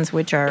VPNs,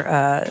 which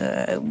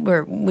are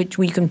which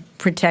we can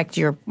protect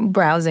your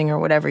browsing or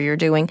whatever you're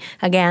doing.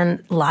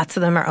 Again, lots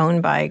of them are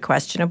owned by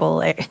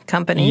questionable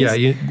companies.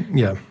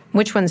 Yeah.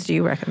 Which ones do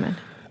you recommend?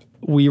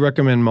 We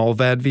recommend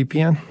Mulvad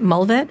VPN.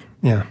 Mulvad?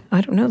 Yeah.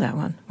 I don't know that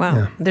one. Wow.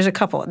 Yeah. There's a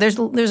couple. There's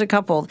a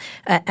couple.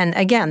 And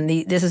again,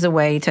 this is a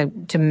way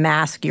to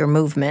mask your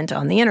movement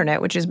on the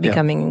internet, which is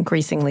becoming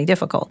increasingly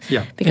difficult.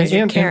 Yeah. Because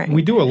and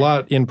we do a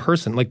lot in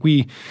person. Like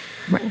we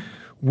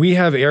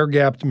have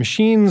air-gapped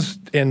machines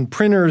and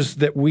printers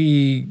that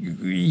we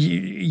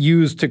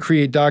use to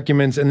create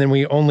documents, and then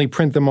we only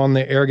print them on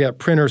the air-gapped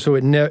printer, so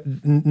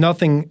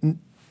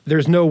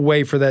there's no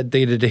way for that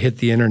data to hit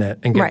the internet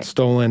and get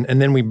stolen.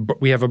 And then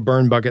we have a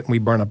burn bucket and we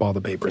burn up all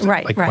the papers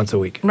once a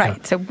week. Right.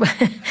 Yeah. So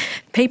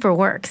paper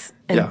works.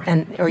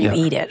 Or you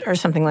eat it or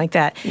something like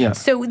that. Yeah.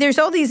 So there's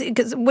all these,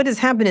 because what has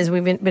happened is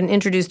we've been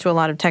introduced to a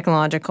lot of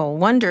technological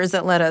wonders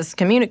that let us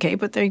communicate,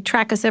 but they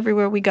track us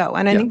everywhere we go.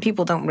 And I think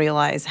people don't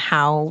realize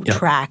how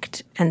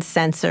tracked and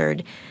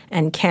censored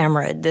and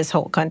cameraed this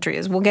whole country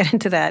is. We'll get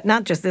into that.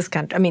 Not just this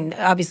country.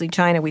 Obviously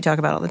China we talk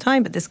about all the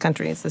time, but this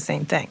country is the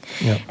same thing.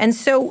 Yeah. And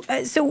so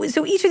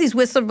each of these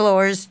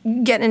whistleblowers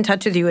get in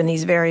touch with you in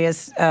these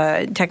various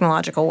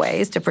technological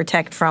ways to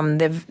protect from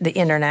the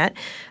internet.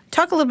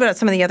 Talk a little bit about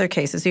some of the other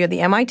cases. You had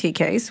the MIT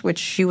case, which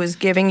she was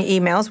giving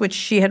emails, which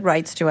she had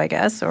rights to, I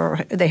guess, or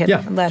they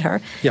had let her,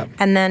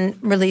 and then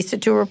released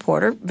it to a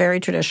reporter,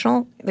 very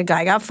traditional. The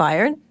guy got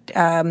fired.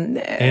 And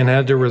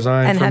had to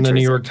resign from the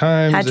New York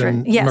Times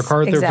and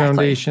MacArthur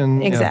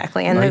Foundation.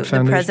 Exactly. And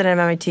the president of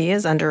MIT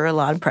is under a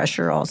lot of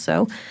pressure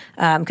also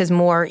because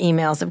more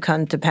emails have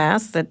come to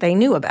pass that they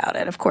knew about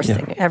it. Of course,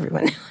 they knew.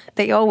 Everyone knew.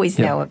 They always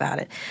know about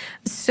it.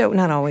 So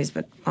not always,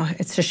 but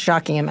it's a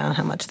shocking amount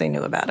how much they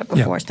knew about it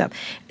before stuff.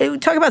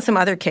 Talk about some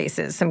other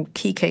cases, some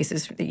key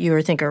cases that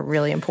you think are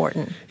really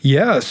important.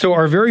 Yeah. So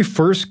our very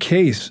first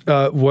case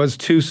was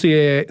two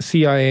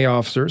CIA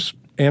officers,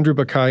 Andrew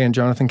Buckeye and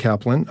Jonathan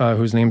Kaplan,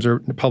 whose names are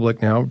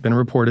public now, been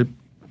reported.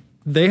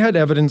 They had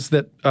evidence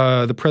that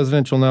the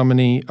presidential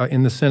nominee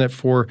in the Senate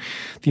for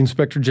the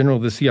Inspector General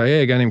of the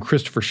CIA, a guy named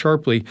Christopher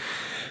Sharpley,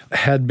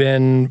 had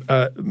been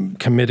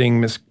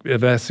committing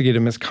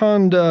investigative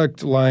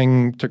misconduct,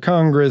 lying to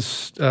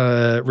Congress,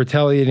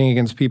 retaliating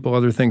against people,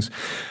 other things.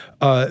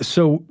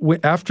 So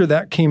after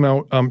that came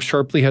out,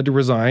 Sharpley had to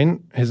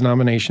resign his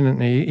nomination,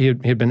 and he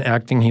had been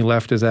acting. He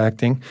left as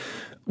acting.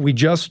 We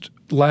just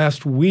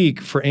last week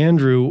for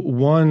Andrew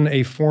won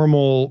a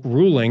formal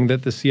ruling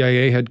that the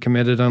CIA had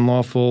committed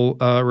unlawful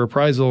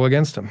reprisal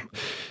against him.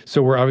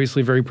 So we're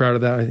obviously very proud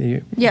of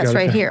that. Yes,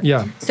 right here.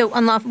 Yeah. So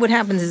unlawful. What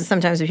happens is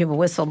sometimes when people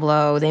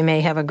whistleblow, they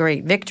may have a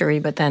great victory,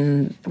 but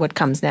then what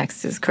comes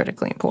next is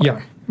critically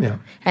important. Yeah.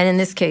 And in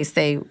this case,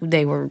 they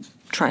were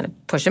trying to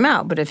push him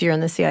out. But if you're in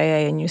the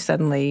CIA and you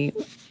suddenly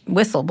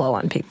whistleblow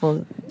on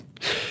people.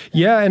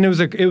 Yeah, and it was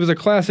a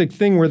classic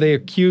thing where they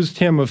accused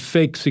him of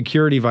fake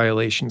security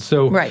violations.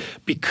 So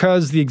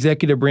because the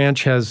executive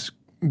branch has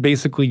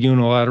basically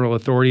unilateral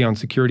authority on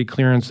security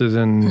clearances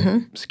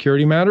and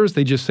security matters.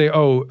 They just say,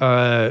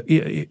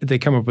 they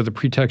come up with a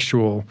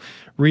pretextual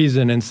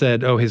reason and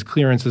said, his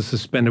clearance is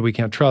suspended, we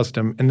can't trust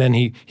him. And then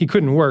he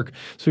couldn't work,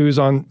 so he was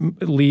on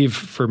leave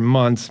for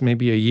months,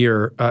 maybe a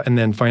year, and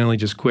then finally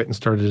just quit and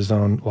started his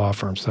own law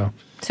firm. So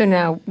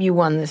now you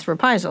won this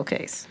reprisal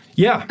case.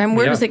 Yeah. And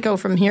where does it go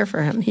from here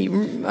for him? He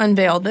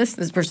unveiled this.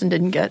 This person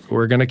didn't get.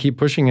 We're going to keep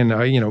pushing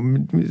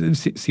and,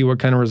 see what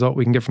kind of result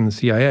we can get from the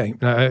CIA.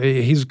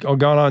 He's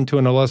gone on to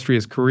an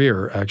illustrious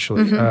career,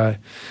 actually.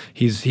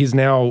 He's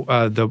now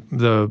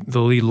the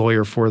lead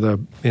lawyer for the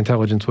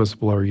intelligence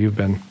whistleblower you've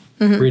been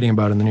reading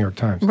about in the New York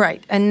Times.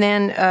 Right. And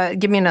then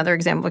give me another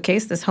example of a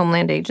case, this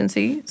Homeland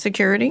Agency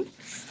security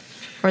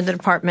or the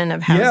Department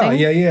of Housing.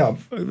 Yeah.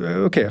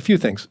 Okay, a few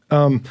things.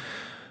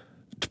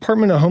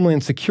 Department of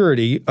Homeland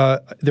Security,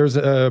 there's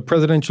a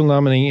presidential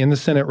nominee in the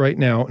Senate right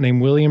now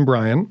named William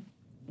Bryan.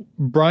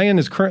 Bryan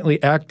is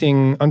currently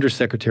acting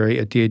undersecretary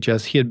at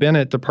DHS. He had been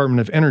at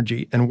Department of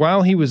Energy, and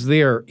while he was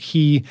there,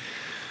 he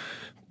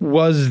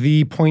was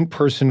the point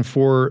person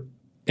for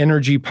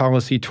energy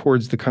policy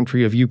towards the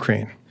country of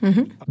Ukraine.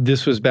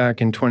 This was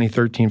back in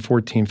 2013,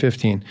 14,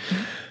 15.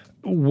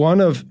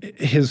 One of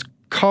his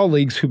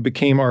colleagues who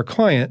became our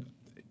client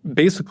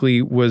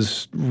basically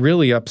was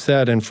really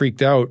upset and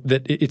freaked out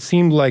that it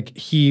seemed like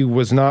he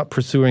was not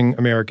pursuing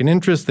American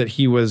interests, that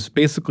he was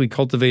basically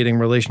cultivating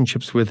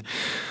relationships with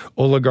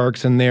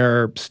oligarchs and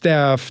their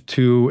staff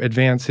to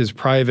advance his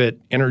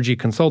private energy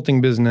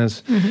consulting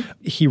business.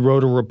 He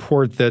wrote a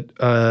report that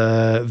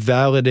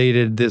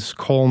validated this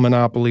coal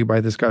monopoly by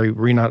this guy,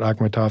 Rinat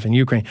Akhmatov, in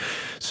Ukraine.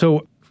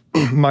 So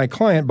my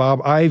client,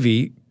 Bob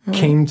Ivey,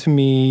 came to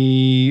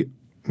me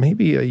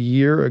maybe a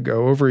year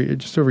ago,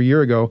 just over a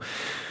year ago,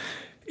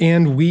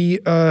 and we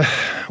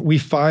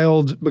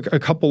filed a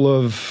couple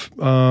of,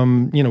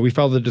 we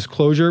filed a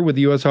disclosure with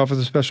the U.S. Office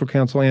of Special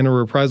Counsel and a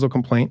reprisal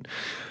complaint.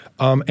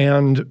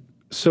 And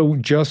so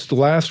just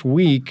last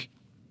week,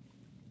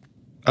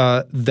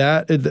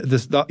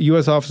 the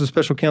U.S. Office of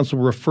Special Counsel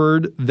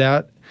referred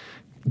that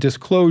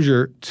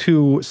disclosure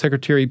to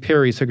Secretary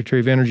Perry, Secretary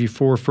of Energy,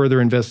 for further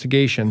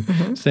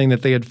investigation, saying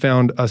that they had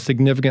found a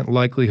significant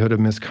likelihood of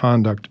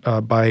misconduct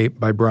by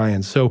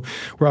Bryan. So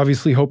we're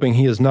obviously hoping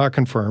he is not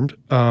confirmed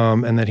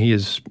and that he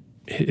is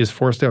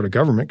forced out of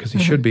government, because he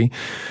should be.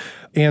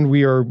 And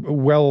we are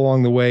well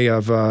along the way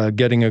of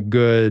getting a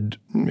good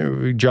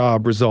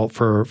job result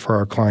for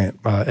our client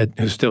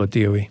who's still at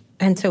DOE.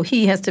 And so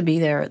he has to be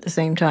there at the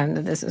same time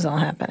that this is all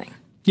happening.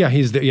 Yeah,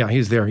 he's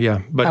there.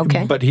 Yeah, but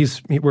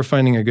we're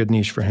finding a good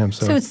niche for him.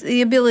 So it's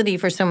the ability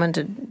for someone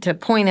to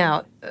point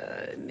out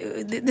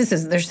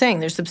they're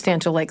saying there's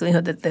substantial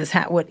likelihood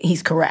that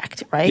he's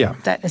correct, right? Yeah.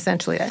 That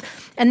essentially.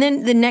 And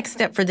then the next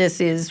step for this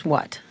is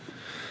what?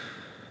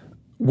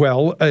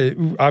 Well,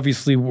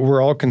 obviously,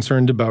 we're all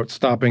concerned about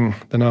stopping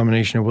the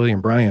nomination of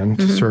William Bryan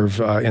to serve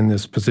in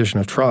this position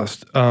of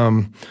trust.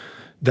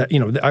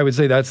 I would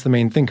say that's the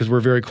main thing, because we're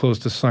very close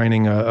to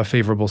signing a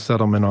favorable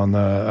settlement on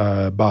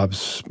the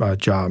Bob's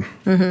job.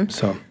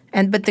 So,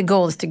 but the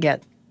goal is to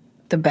get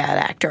the bad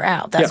actor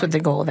out. That's what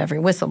the goal of every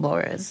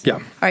whistleblower is. Yeah.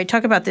 All right,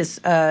 talk about this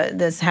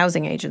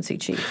housing agency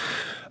chief.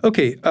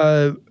 Okay.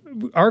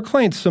 Our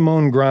client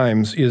Simone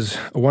Grimes is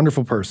a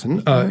wonderful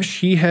person.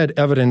 She had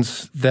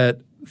evidence that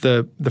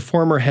the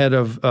former head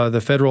of the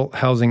Federal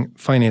Housing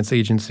Finance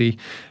Agency,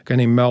 a guy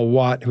named Mel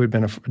Watt, who had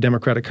been a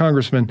Democratic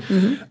congressman,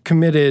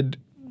 committed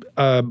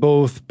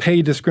both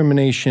pay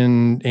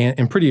discrimination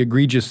and pretty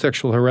egregious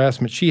sexual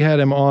harassment. She had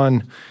him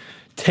on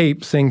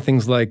tape saying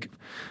things like,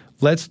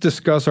 "Let's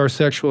discuss our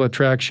sexual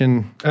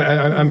attraction."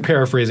 I'm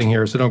paraphrasing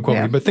here, so don't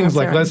quote me. But things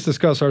like, right. "Let's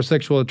discuss our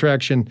sexual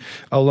attraction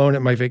alone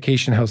at my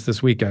vacation house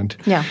this weekend."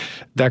 Yeah,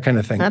 that kind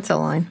of thing. That's a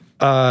line.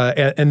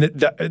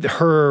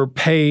 Her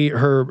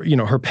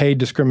pay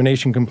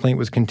discrimination complaint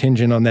was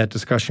contingent on that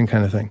discussion,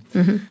 kind of thing.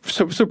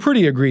 So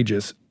pretty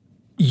egregious.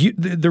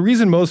 The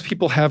reason most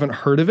people haven't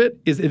heard of it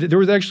is there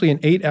was actually an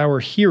 8-hour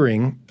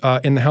hearing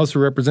in the House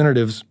of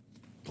Representatives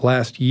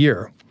last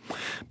year.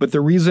 But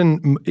the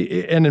reason,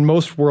 and in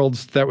most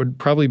worlds, that would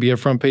probably be a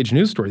front-page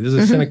news story. This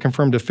is a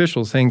Senate-confirmed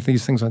official saying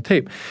these things on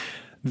tape.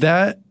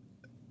 That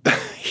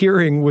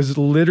hearing was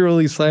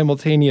literally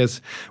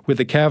simultaneous with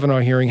the Kavanaugh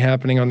hearing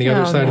happening on the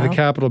other side of the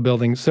Capitol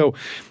building. So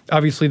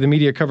obviously the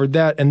media covered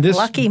that. And this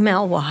lucky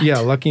Mel Watt. Yeah,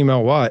 lucky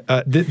Mel Watt.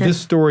 This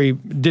story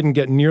didn't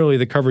get nearly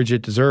the coverage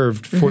it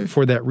deserved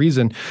for that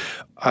reason.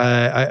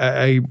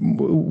 I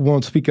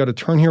won't speak out of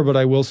turn here, but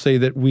I will say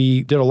that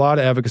we did a lot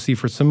of advocacy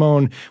for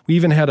Simone. We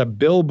even had a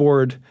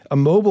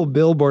mobile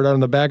billboard out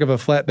on the back of a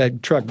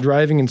flatbed truck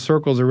driving in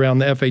circles around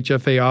the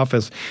FHFA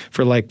office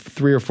for like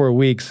 3 or 4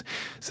 weeks,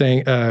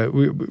 saying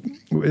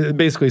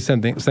basically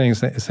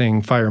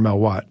saying fire Mel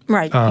Watt.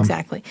 Right,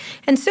 exactly.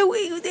 And so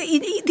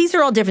these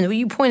are all different.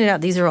 You pointed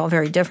out these are all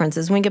very different.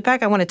 As we get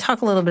back, I want to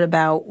talk a little bit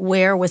about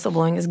where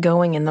whistleblowing is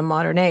going in the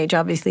modern age.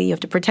 Obviously, you have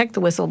to protect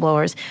the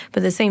whistleblowers, but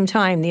at the same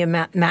time, the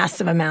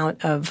massive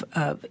amount of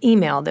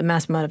email, the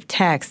massive amount of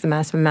text, the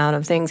massive amount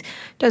of things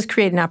does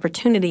create an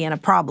opportunity and a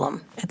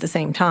problem at the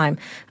same time.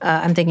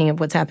 I'm thinking of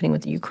what's happening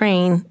with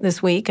Ukraine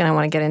this week, and I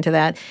want to get into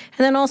that.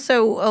 And then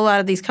also a lot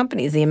of these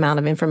companies, the amount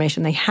of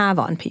information they have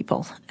on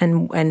people,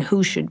 and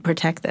who should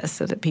protect this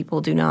so that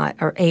people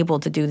are able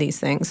to do these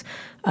things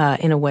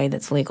in a way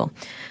that's legal.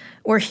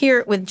 We're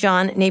here with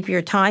John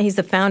Napier-Tye. He's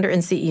the founder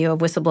and CEO of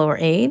Whistleblower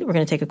Aid. We're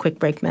going to take a quick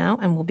break now,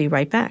 and we'll be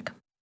right back.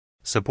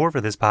 Support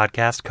for this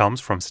podcast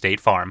comes from State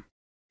Farm.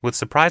 With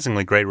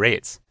surprisingly great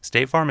rates,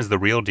 State Farm is the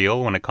real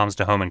deal when it comes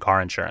to home and car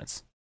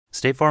insurance.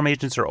 State Farm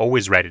agents are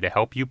always ready to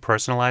help you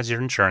personalize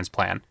your insurance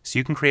plan so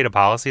you can create a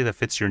policy that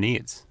fits your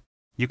needs.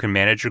 You can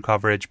manage your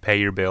coverage, pay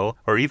your bill,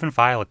 or even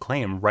file a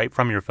claim right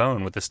from your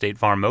phone with the State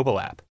Farm mobile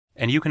app.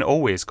 And you can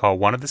always call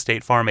one of the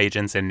State Farm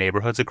agents in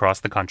neighborhoods across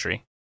the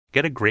country.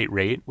 Get a great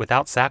rate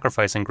without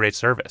sacrificing great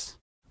service.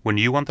 When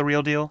you want the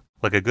real deal,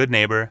 like a good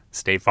neighbor,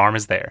 State Farm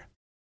is there.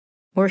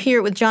 We're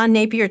here with John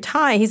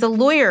Napier-Tye. He's a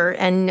lawyer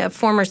and a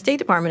former State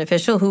Department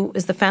official who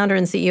is the founder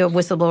and CEO of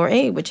Whistleblower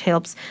Aid, which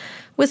helps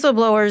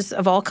whistleblowers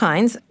of all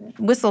kinds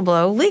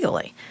whistleblow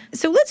legally.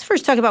 So let's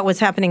first talk about what's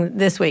happening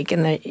this week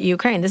in the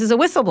Ukraine. This is a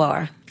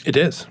whistleblower. It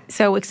is.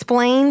 So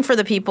explain for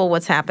the people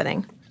what's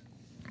happening.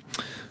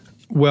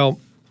 Well,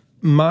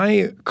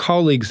 my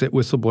colleagues at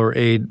Whistleblower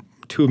Aid,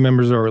 two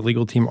members of our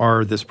legal team,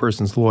 are this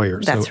person's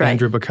lawyers. That's right.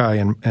 Andrew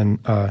Bakay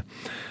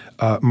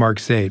and Mark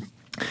Zaid.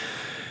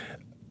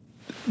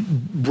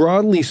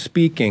 Broadly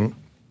speaking,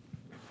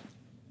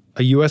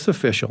 a U.S.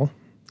 official,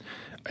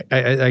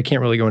 I can't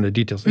really go into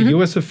details, a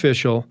U.S.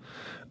 official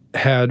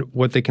had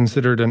what they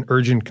considered an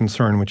urgent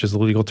concern, which is a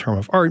legal term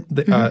of art,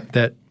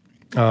 that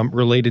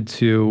related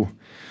to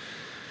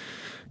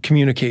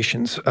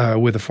communications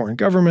with a foreign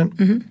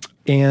government,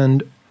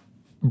 and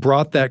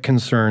brought that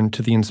concern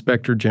to the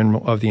Inspector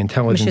General of the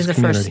Intelligence Community. Which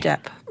is the first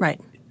step, right.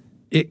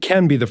 It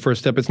can be the first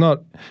step. It's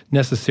not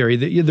necessary.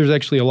 There's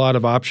actually a lot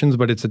of options,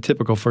 but it's a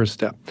typical first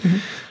step.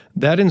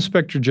 That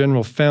Inspector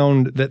General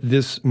found that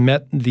this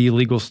met the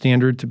legal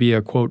standard to be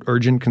a, quote,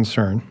 urgent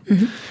concern.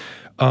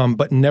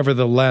 But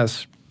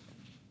nevertheless,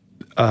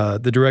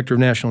 the Director of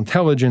National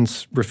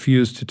Intelligence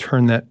refused to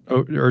turn that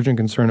urgent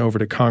concern over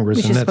to Congress.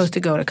 Which is supposed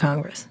to go to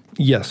Congress.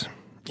 Yes.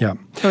 Yeah.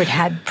 Or it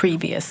had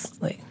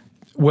previously.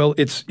 Well,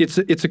 it's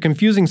a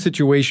confusing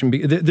situation.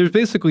 There's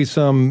basically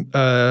some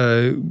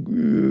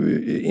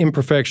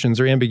imperfections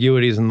or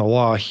ambiguities in the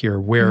law here,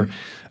 where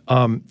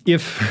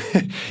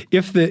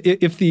if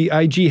the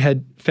IG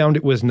had found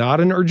it was not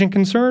an urgent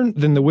concern,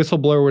 then the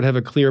whistleblower would have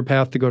a clear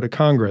path to go to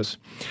Congress.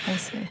 I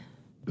see.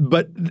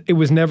 But it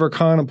was never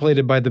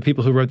contemplated by the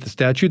people who wrote the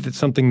statute that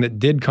something that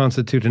did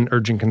constitute an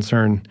urgent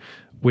concern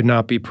would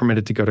not be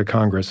permitted to go to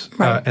Congress,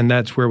 and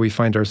that's where we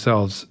find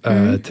ourselves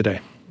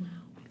today.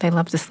 They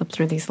love to slip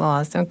through these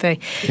laws, don't they?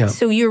 Yeah.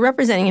 So you're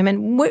representing him,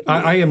 and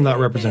I am not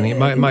representing him.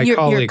 My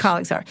colleagues. Your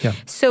colleagues are. Yeah.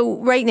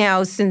 So right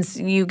now, since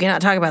you cannot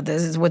talk about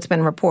this, is what's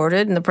been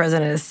reported, and the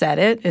president has said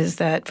it, is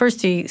that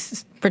first he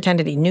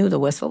pretended he knew the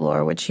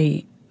whistleblower, which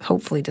he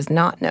hopefully does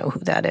not know who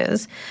that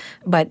is,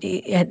 but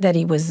that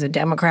he was a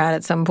Democrat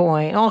at some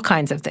point, all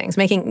kinds of things,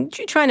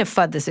 trying to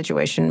FUD the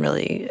situation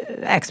really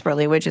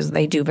expertly, which is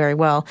they do very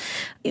well.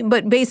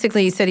 But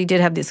basically, he said he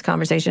did have this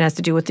conversation, it has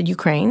to do with the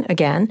Ukraine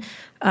again,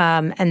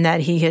 and that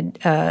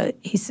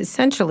he's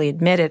essentially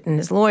admitted, and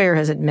his lawyer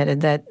has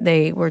admitted, that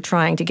they were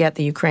trying to get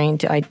the Ukraine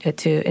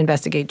to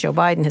investigate Joe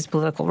Biden, his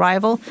political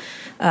rival.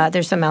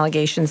 There's some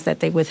allegations that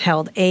they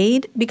withheld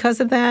aid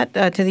because of that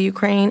to the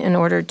Ukraine in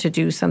order to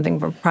do something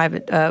for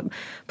private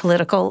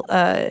political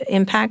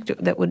impact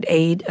that would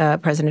aid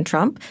President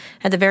Trump.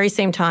 At the very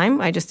same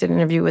time, I just did an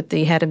interview with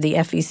the head of the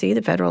FEC,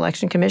 the Federal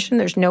Election Commission.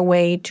 There's no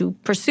way to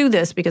pursue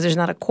this because there's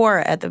not a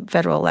quorum at the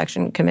Federal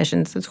Election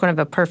Commission, so it's kind of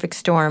a perfect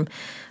storm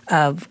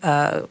of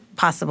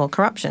possible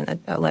corruption,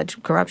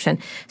 alleged corruption.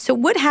 So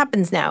what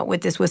happens now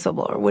with this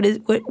whistleblower?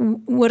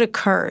 What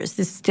occurs?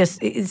 This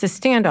just is a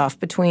standoff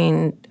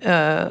between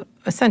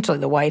essentially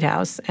the White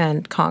House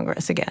and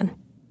Congress again.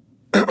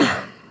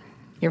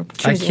 You're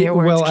choosing your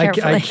words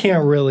carefully. I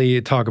can't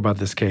really talk about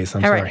this case.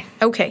 I'm sorry. Right.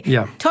 Okay.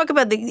 Yeah. Talk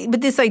about but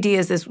this idea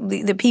is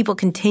the people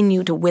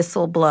continue to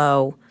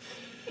whistleblow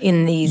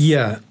in these.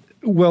 Yeah.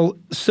 Well,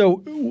 so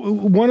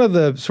one of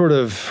the sort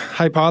of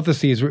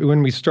hypotheses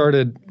when we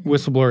started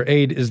Whistleblower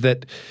Aid is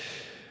that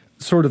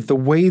sort of the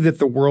way that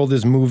the world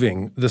is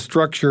moving, the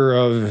structure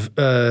of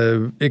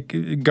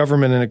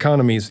government and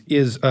economies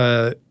is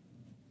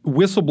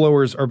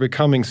whistleblowers are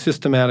becoming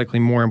systematically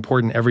more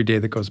important every day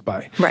that goes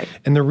by. Right.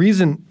 And the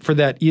reason for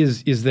that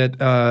is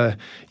that,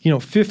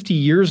 50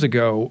 years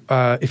ago,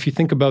 if you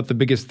think about the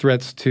biggest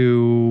threats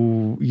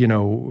to,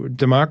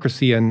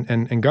 democracy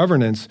and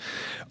governance,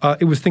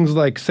 it was things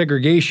like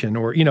segregation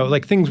or,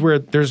 like things where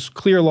there's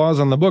clear laws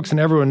on the books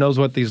and everyone knows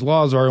what these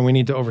laws are and we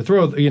need to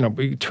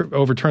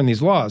overturn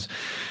these laws.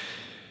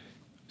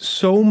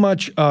 So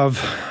much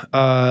of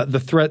the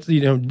threats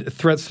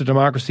to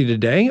democracy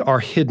today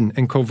are hidden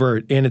and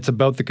covert, and it's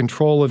about the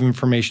control of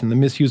information, the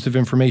misuse of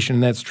information,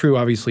 and that's true,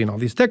 obviously, in all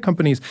these tech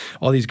companies,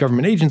 all these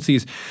government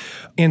agencies.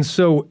 And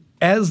so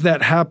as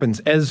that happens,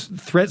 as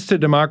threats to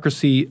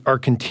democracy are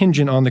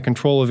contingent on the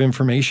control of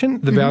information,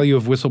 the value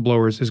of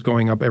whistleblowers is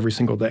going up every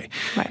single day.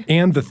 Right.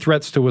 And the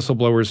threats to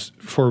whistleblowers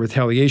for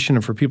retaliation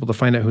and for people to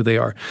find out who they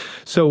are.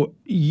 So,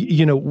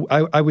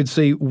 I would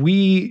say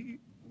we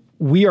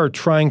are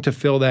trying to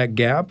fill that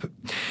gap.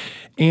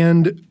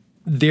 And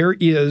there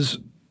is,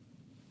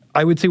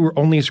 I would say we're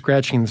only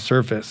scratching the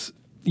surface.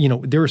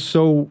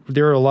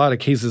 There are a lot of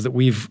cases that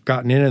we've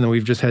gotten in and that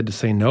we've just had to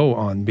say no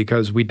on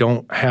because we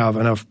don't have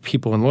enough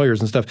people and lawyers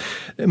and stuff.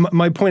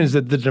 My point is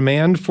that the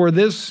demand for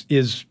this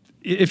is,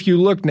 if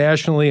you look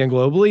nationally and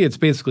globally, it's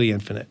basically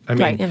infinite.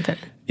 Infinite.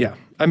 Yeah.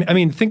 I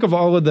mean, think of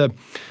all of the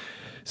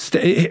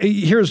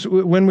here's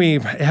when we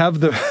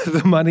have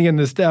the money and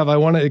the staff, I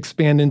want to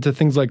expand into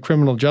things like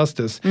criminal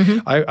justice.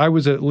 I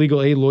was a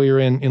legal aid lawyer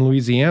in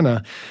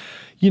Louisiana.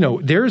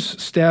 There's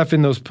staff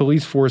in those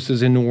police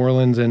forces in New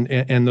Orleans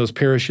and those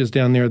parishes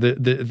down there,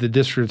 the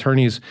district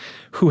attorneys,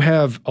 who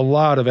have a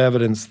lot of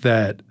evidence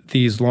that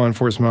these law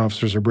enforcement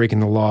officers are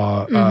breaking the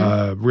law,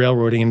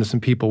 railroading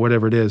innocent people,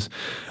 whatever it is.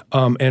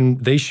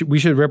 And we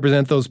should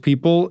represent those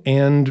people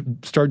and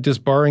start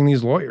disbarring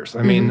these lawyers.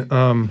 I mean,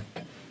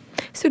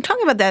 So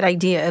talking about that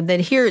idea that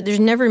here, there's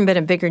never been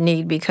a bigger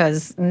need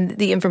because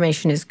the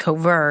information is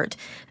covert,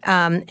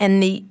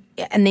 and the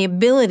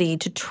ability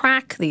to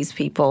track these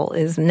people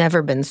has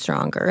never been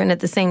stronger. And at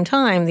the same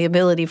time, the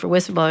ability for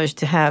whistleblowers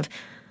to have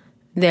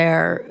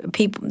their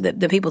people,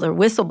 the people they're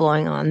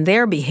whistleblowing on,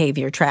 their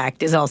behavior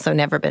tracked has also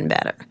never been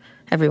better.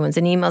 Everyone's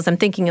in emails. I'm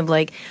thinking of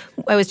I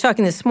was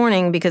talking this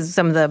morning because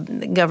some of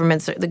the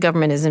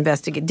government is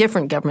investigating,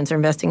 different governments are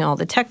investigating all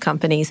the tech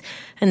companies.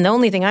 And the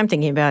only thing I'm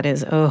thinking about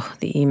is,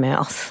 the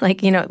emails.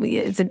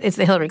 It's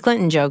the Hillary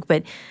Clinton joke,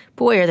 but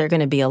boy, is there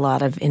going to be a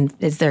lot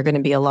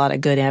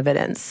of good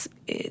evidence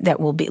that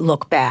will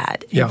look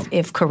bad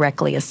if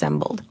correctly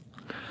assembled.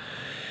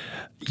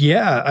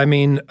 Yeah, I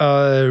mean,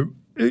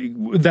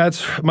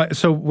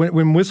 so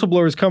when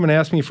whistleblowers come and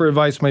ask me for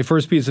advice, my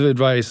first piece of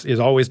advice is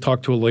always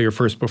talk to a lawyer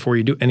first before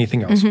you do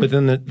anything else. But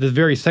then the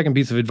very second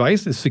piece of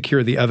advice is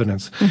secure the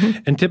evidence.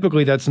 And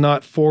typically that's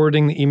not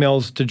forwarding the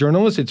emails to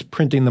journalists, it's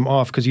printing them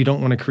off because you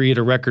don't want to create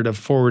a record of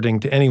forwarding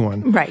to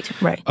anyone. Right.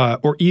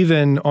 Or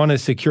even on a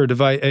secure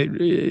device,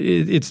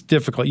 it's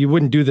difficult. You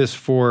wouldn't do this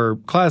for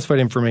classified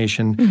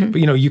information, but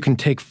you can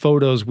take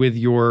photos with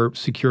your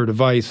secure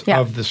device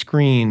of the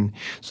screen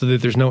so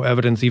that there's no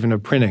evidence even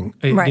of printing.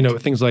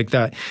 Things like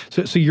that.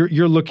 So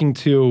you're looking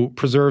to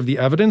preserve the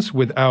evidence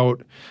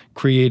without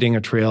creating a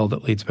trail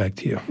that leads back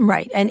to you.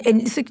 Right.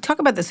 And so talk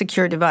about the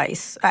secure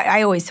device.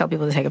 I always tell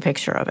people to take a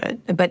picture of it,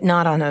 but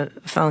not on a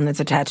phone that's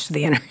attached to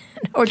the internet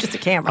or just a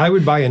camera. I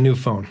would buy a new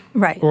phone.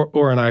 Right.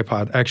 Or an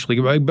iPod, actually.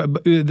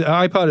 The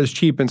iPod is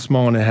cheap and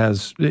small and it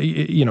has,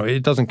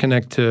 it doesn't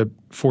connect to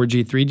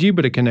 4G, 3G,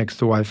 but it connects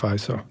to Wi-Fi.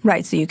 So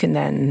right, so you can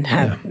then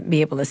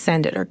be able to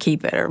send it or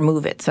keep it or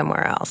move it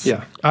somewhere else.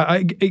 Yeah,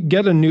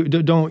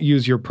 don't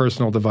use your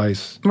personal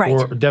device,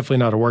 or definitely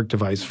not a work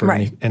device for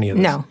any of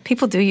this. No,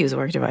 people do use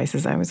work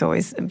devices. I was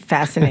always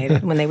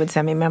fascinated when they would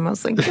send me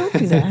memos like, don't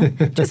do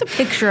that. Just a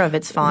picture of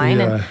it's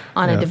fine, and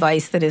on a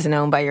device that isn't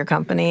owned by your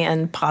company,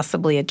 and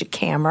possibly a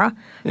camera.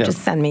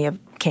 Just send me a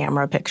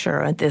camera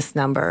picture at this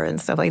number and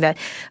stuff like that.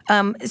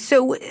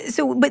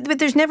 But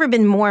there's never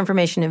been more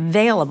information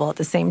available at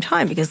the same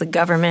time because the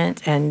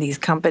government and these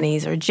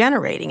companies are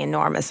generating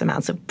enormous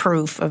amounts of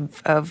proof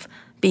of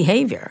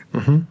behavior.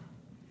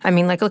 I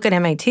mean, look at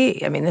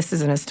MIT. I mean, this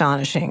is an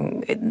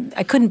astonishing.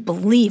 I couldn't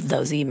believe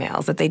those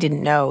emails that they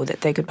didn't know that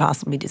they could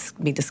possibly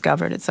be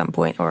discovered at some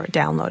point or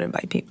downloaded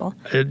by people.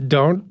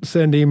 Don't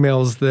send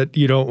emails that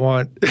you don't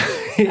want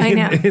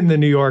in the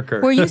New Yorker.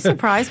 Were you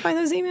surprised by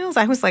those emails?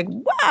 I was like,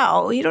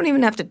 wow, you don't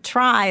even have to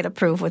try to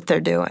prove what they're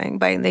doing.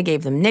 They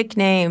gave them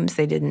nicknames.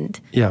 They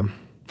didn't. Yeah.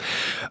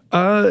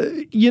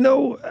 I'm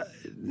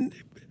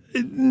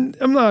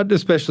not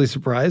especially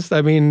surprised.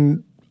 I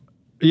mean,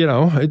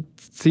 it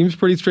seems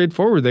pretty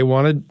straightforward. They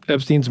wanted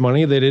Epstein's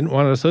money. They didn't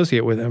want to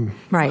associate with him.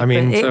 Right. I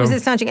mean, it was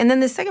astonishing. And then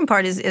the second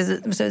part is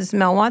this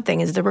Mel Watt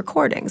thing is the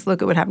recordings.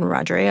 Look at what happened to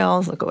Roger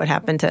Ailes. Look at what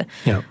happened to.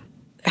 Yeah.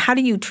 How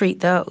do you treat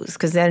those?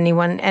 Because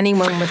anyone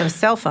with a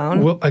cell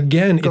phone. Well,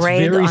 again, it's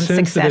very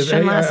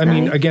sensitive. I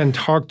mean, again,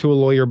 talk to a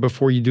lawyer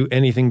before you do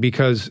anything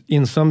because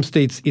in some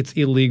states it's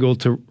illegal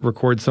to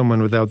record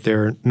someone without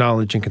their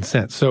knowledge and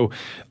consent. So,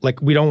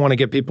 we don't want to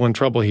get people in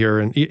trouble here,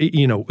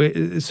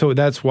 and so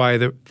that's why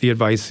the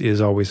advice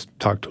is always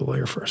talk to a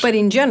lawyer first. But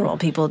in general,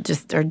 people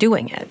just are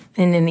doing it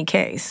in any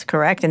case,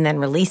 correct? And then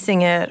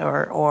releasing it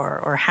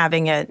or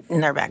having it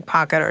in their back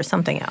pocket or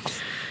something else.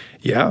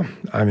 Yeah,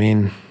 I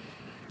mean.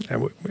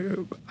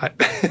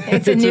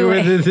 It's a new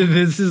way.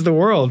 This is the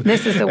world.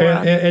 This is the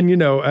world.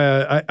 And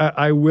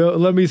I will.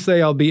 Let me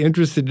say, I'll be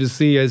interested to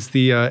see as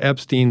the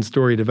Epstein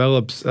story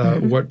develops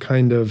what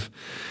kind of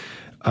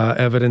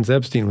evidence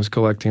Epstein was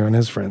collecting on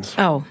his friends.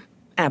 Oh,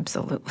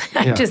 absolutely.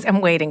 I'm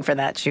waiting for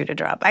that shoe to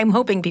drop. I'm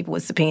hoping people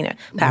with subpoena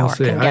power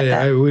can get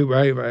that.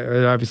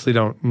 I obviously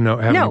don't know.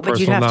 Have any but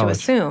you'd have knowledge.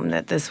 to assume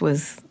that this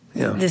was.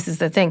 Yeah. This is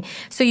the thing.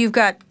 So you've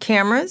got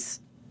cameras.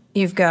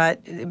 You've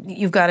got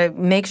to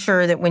make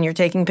sure that when you're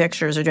taking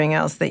pictures or doing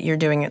else that you're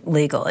doing it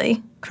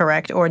legally,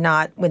 correct, or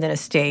not within a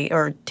state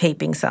or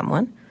taping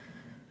someone.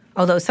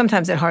 Although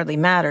sometimes it hardly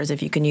matters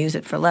if you can use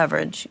it for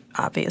leverage,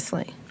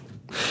 obviously.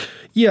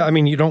 Yeah, I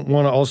mean, you don't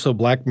want to also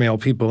blackmail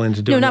people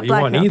into doing what you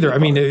want either. People. I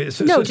mean, just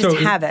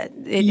have it.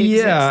 The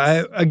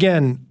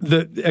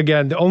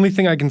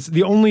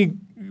only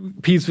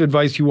piece of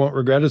advice you won't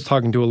regret is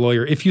talking to a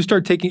lawyer. If you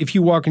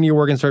walk into your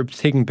work and start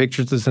taking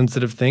pictures of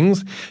sensitive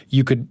things,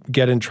 you could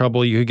get in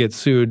trouble. You could get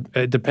sued.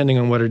 Depending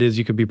on what it is,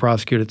 you could be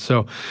prosecuted.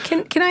 So,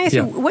 can I ask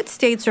you, what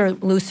states are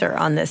looser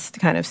on this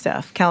kind of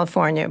stuff?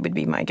 California would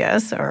be my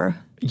guess, or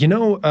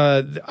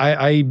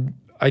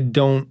I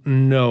don't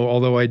know.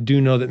 Although I do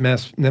know that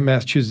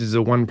Massachusetts is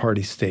a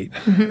one-party state.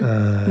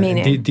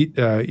 Meaning.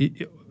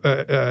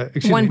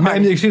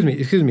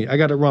 Excuse me. I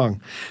got it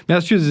wrong.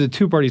 Massachusetts is a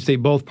two-party state.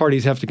 Both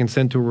parties have to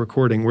consent to a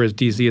recording, whereas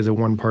D.C. is a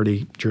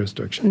one-party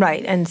jurisdiction.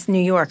 Right, and New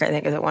York, I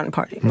think, is a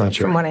one-party, Not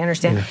sure. from what I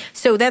understand. Yeah.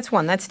 So that's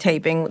one. That's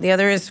taping. The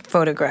other is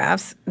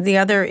photographs. The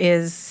other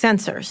is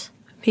sensors,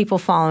 people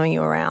following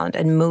you around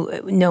and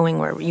knowing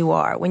where you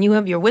are. When you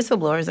have your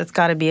whistleblowers, that's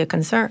got to be a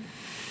concern.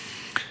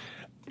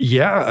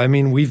 Yeah, I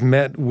mean, we've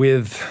met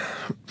with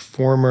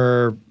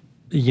former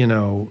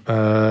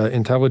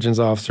intelligence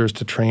officers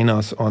to train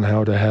us on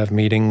how to have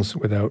meetings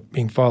without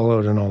being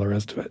followed and all the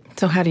rest of it.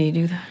 So how do you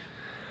do that?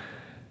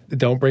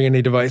 Don't bring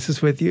any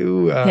devices with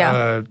you.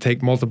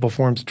 Take multiple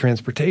forms of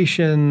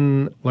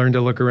transportation. Learn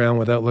to look around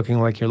without looking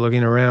like you're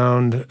looking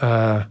around.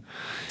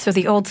 So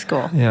the old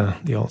school. Yeah,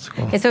 the old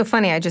school. It's so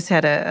funny. I just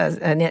had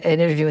an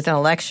interview with an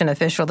election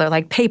official. They're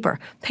like, paper.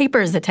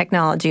 Paper is the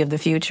technology of the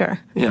future.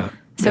 Yeah.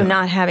 So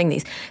not having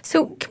these.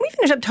 So can we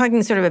finish up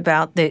talking sort of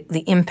about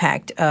the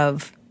impact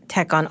of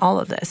tech on all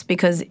of this?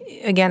 Because,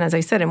 again, as I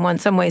said, in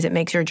some ways it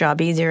makes your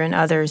job easier. In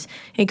others,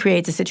 it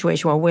creates a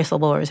situation where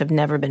whistleblowers have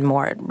never been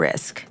more at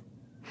risk.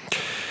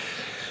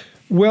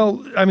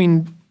 Well, I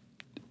mean,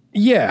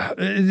 yeah,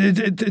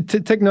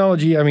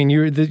 technology. I mean,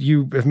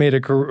 you have made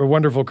a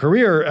wonderful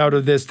career out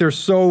of this. There's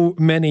so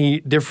many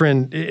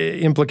different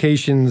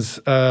implications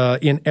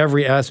in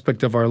every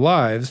aspect of our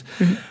lives.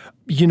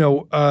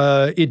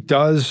 Mm-hmm. It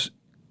does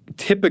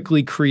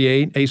typically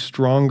create a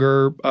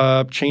stronger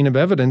chain of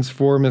evidence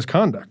for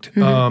misconduct.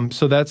 Mm-hmm.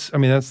 So that's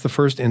the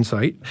first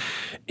insight.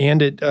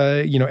 And it,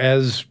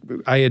 as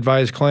I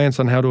advise clients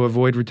on how to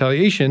avoid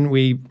retaliation,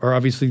 we are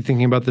obviously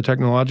thinking about the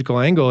technological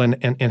angle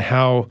and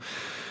how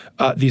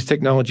these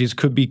technologies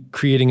could be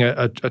creating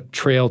a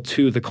trail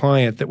to the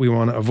client that we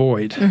want to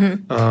avoid.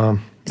 Mm-hmm.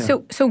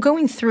 So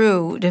going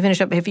through, to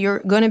finish up, if you're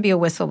going to be a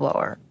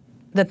whistleblower,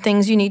 the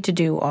things you need to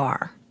do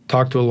are?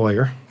 Talk to a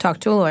lawyer.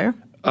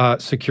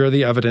 Secure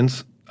the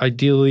evidence,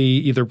 ideally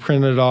either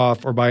print it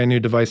off or buy a new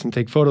device and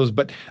take photos.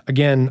 But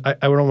again, I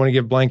don't want to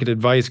give blanket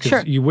advice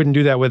because you wouldn't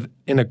do that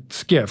in a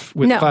SCIF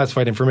with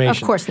classified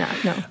information. Of course not,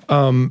 no.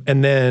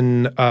 And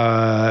then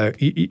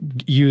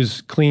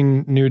use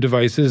clean new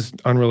devices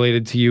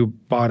unrelated to you,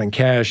 bought in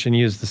cash, and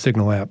use the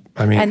Signal app.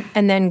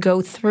 And then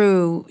go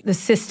through the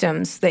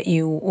systems that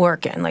you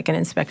work in, like an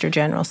Inspector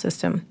General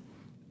system.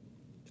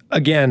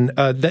 Again,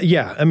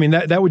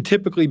 that would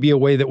typically be a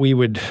way that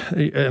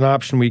an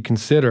option we'd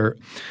consider.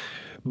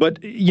 But,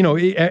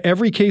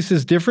 every case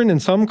is different,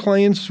 and some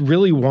clients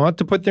really want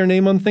to put their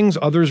name on things.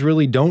 Others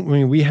really don't. I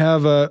mean, we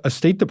have a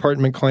State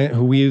Department client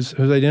whose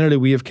identity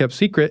we have kept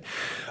secret,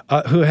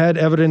 who had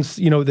evidence,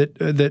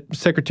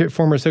 that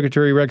former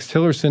Secretary Rex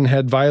Tillerson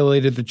had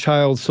violated the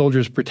Child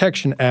Soldiers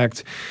Protection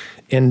Act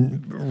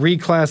and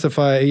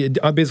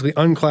basically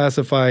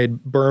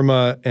unclassified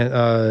Burma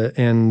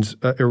and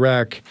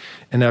Iraq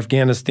and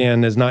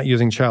Afghanistan as not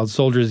using child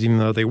soldiers, even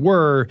though they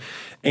were.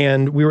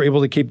 And we were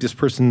able to keep this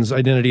person's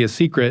identity a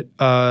secret,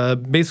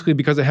 basically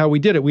because of how we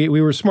did it. We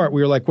were smart.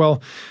 We were like,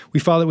 well, we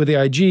filed it with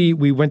the IG.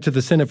 We went to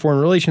the Senate Foreign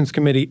Relations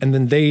Committee, and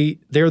then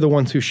they're the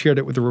ones who shared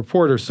it with the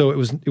reporter. So it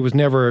was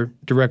never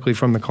directly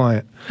from the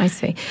client. I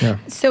see. Yeah.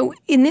 So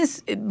in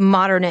this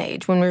modern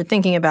age, when we're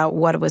thinking about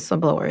what a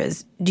whistleblower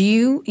is,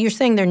 you're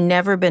saying they've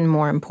never been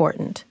more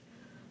important,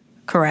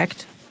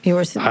 correct? You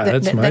were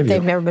that's my view.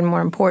 They've never been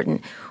more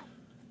important.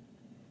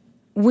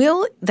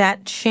 Will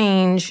that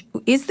change?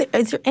 Is there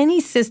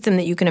any system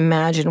that you can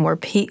imagine where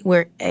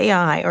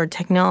AI or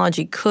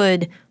technology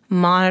could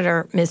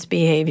monitor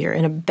misbehavior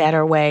in a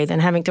better way than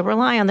having to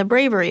rely on the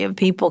bravery of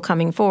people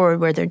coming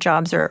forward where their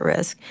jobs are at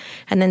risk?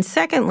 And then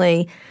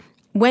secondly,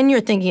 when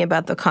you're thinking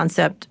about the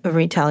concept of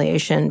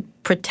retaliation,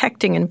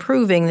 protecting and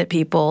proving that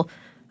people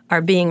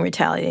are being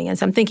retaliated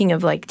against. I'm thinking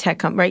of like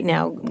tech right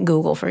now,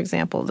 Google, for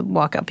example, the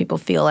walkout people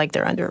feel like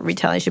they're under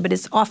retaliation, but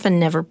it's often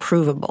never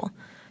provable.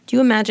 Do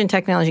you imagine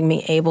technology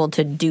being able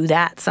to do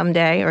that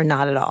someday or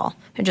not at all?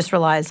 It just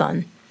relies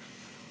on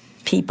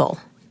people.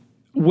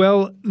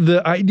 Well,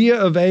 the idea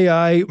of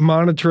AI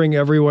monitoring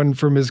everyone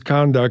for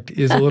misconduct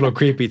is a little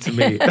creepy to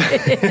me.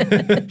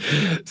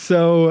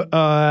 So,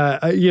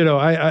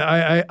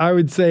 I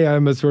would say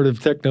I'm a sort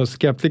of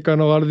techno-skeptic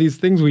on a lot of these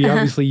things. We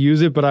obviously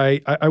use it, but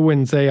I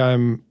wouldn't say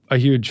I'm a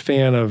huge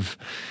fan of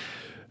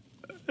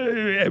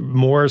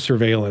more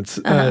surveillance.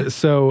 I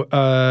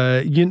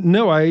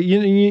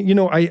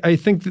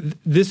think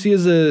this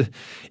is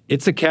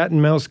it's a cat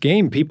and mouse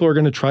game. People are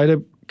going to try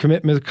to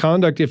commit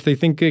misconduct if they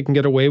think they can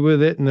get away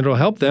with it and it'll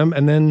help them,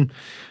 and then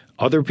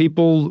other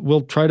people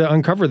will try to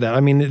uncover that. I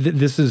mean,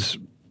 this is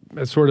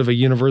a sort of a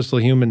universal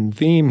human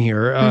theme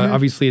here.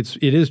 Obviously,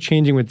 it is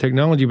changing with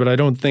technology, but I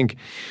don't think.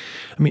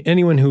 I mean,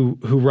 anyone who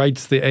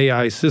writes the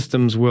AI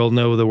systems will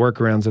know the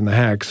workarounds and the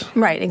hacks.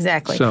 Right,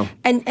 exactly. So,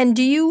 and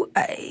do you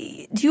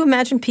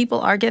imagine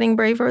people are getting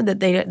braver, that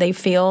they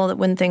feel that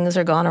when things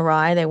are gone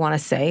awry, they want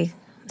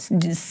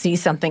to see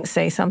something,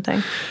 say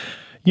something?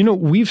 You know,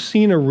 we've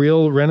seen a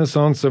real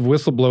renaissance of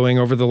whistleblowing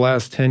over the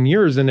last 10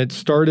 years, and it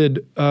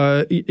started,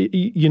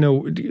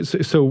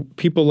 so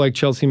people like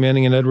Chelsea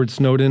Manning and Edward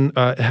Snowden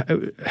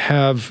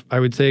have, I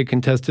would say, a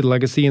contested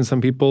legacy, and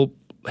some people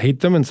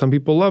hate them and some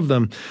people love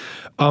them.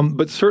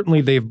 But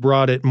certainly they've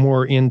brought it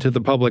more into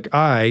the public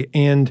eye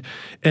and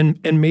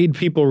made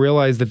people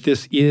realize that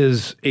this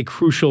is a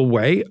crucial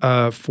way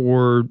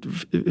for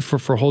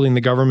holding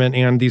the government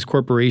and these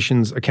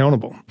corporations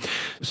accountable.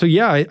 So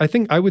yeah, I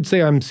think I would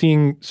say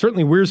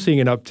we're seeing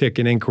an uptick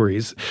in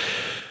inquiries.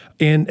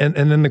 And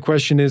then the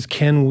question is,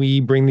 can we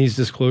bring these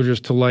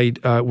disclosures to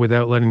light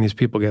without letting these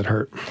people get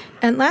hurt?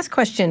 And last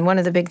question, one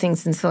of the big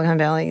things in Silicon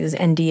Valley is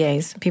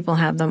NDAs. People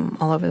have them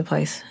all over the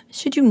place.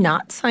 Should you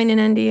not sign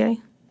an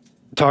NDA?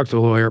 Talk to a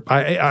lawyer.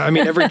 I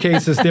mean, every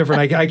case is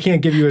different. I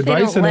can't give you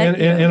advice, and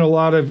a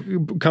lot of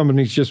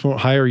companies just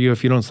won't hire you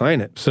if you don't sign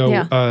it. So,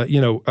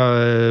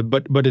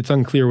 but it's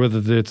unclear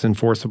whether it's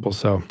enforceable.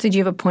 So, did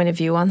you have a point of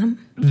view on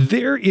them?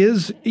 There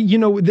is,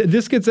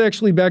 this gets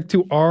actually back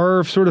to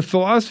our sort of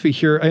philosophy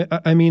here.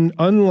 I mean,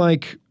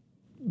 unlike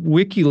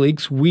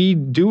WikiLeaks, we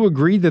do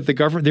agree that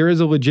there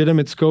is a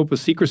legitimate scope of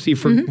secrecy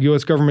for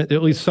U.S. government,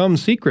 at least some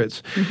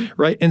secrets,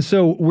 right? And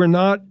so we're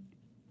not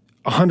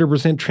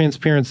 100%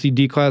 transparency,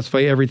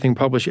 declassify everything,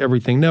 publish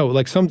everything. No,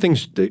 like some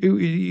things,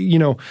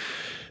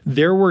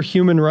 there were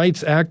human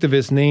rights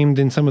activists named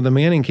in some of the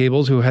Manning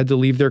cables who had to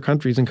leave their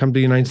countries and come to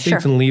the United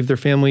States and leave their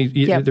family,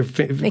 their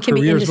it can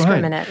be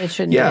indiscriminate. It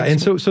shouldn't. Yeah,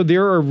 and so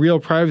there are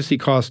real privacy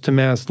costs to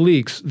mass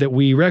leaks that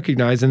we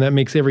recognize, and that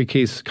makes every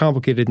case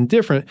complicated and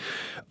different.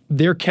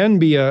 There can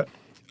be a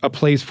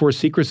place for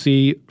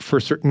secrecy for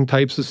certain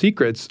types of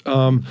secrets,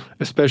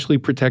 especially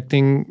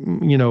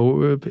protecting,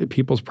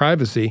 people's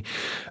privacy.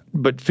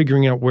 But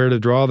figuring out where to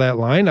draw that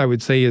line, I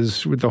would say,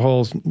 is the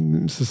whole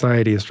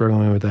society is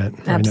struggling with that.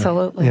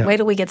 Absolutely. Yeah. Wait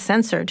till we get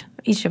censored,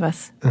 each of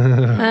us.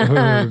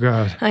 Oh,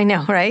 God. I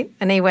know, right?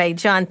 Anyway,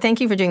 John,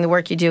 thank you for doing the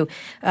work you do.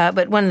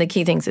 But one of the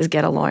key things is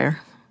get a lawyer.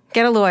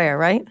 Get a lawyer,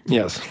 right?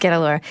 Yes. Get a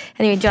lawyer.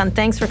 Anyway, John,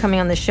 thanks for coming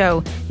on the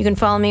show. You can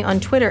follow me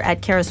on Twitter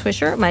at Kara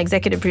Swisher. My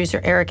executive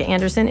producer, Erica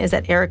Anderson, is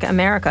at Erica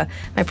America.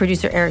 My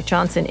producer, Eric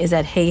Johnson, is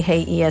at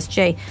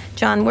HeyHeyESJ.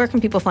 John, where can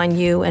people find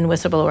you and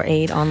Whistleblower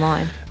Aid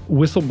online?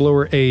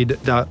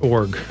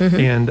 Whistleblower.aid.org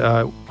and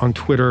on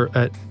Twitter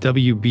at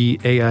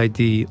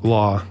WBAID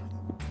Law.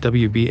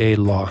 WBA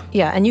Law.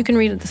 Yeah, and you can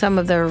read some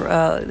of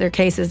their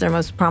cases. Their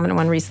most prominent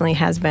one recently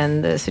has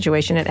been the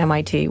situation at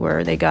MIT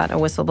where they got a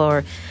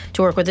whistleblower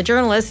to work with a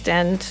journalist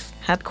and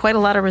had quite a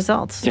lot of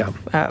results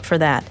for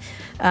that.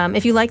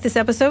 If you like this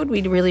episode,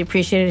 we'd really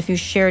appreciate it if you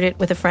shared it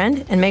with a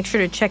friend. And make sure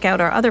to check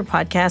out our other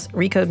podcasts,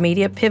 Recode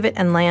Media, Pivot,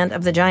 and Land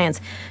of the Giants.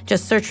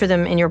 Just search for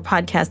them in your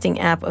podcasting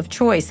app of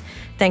choice.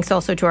 Thanks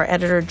also to our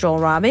editor, Joel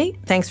Robbie.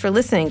 Thanks for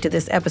listening to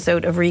this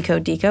episode of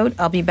Recode Decode.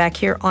 I'll be back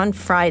here on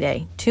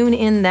Friday. Tune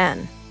in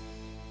then.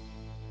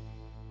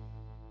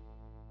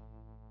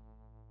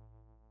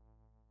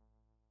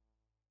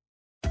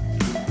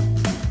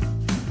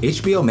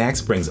 HBO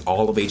Max brings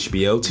all of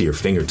HBO to your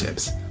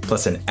fingertips,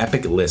 plus an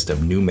epic list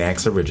of new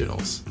Max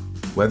originals.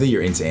 Whether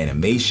you're into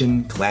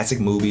animation, classic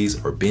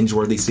movies, or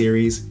binge-worthy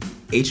series,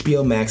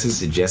 HBO Max's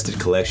suggested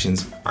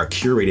collections are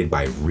curated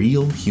by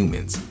real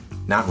humans,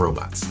 not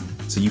robots,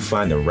 so you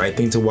find the right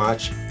thing to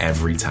watch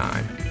every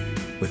time.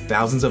 With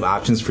thousands of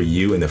options for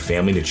you and the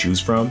family to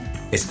choose from,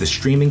 it's the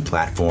streaming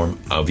platform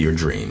of your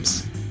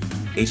dreams.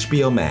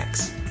 HBO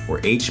Max, where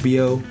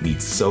HBO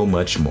meets so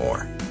much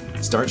more.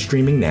 Start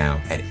streaming now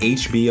at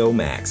hbomax.com.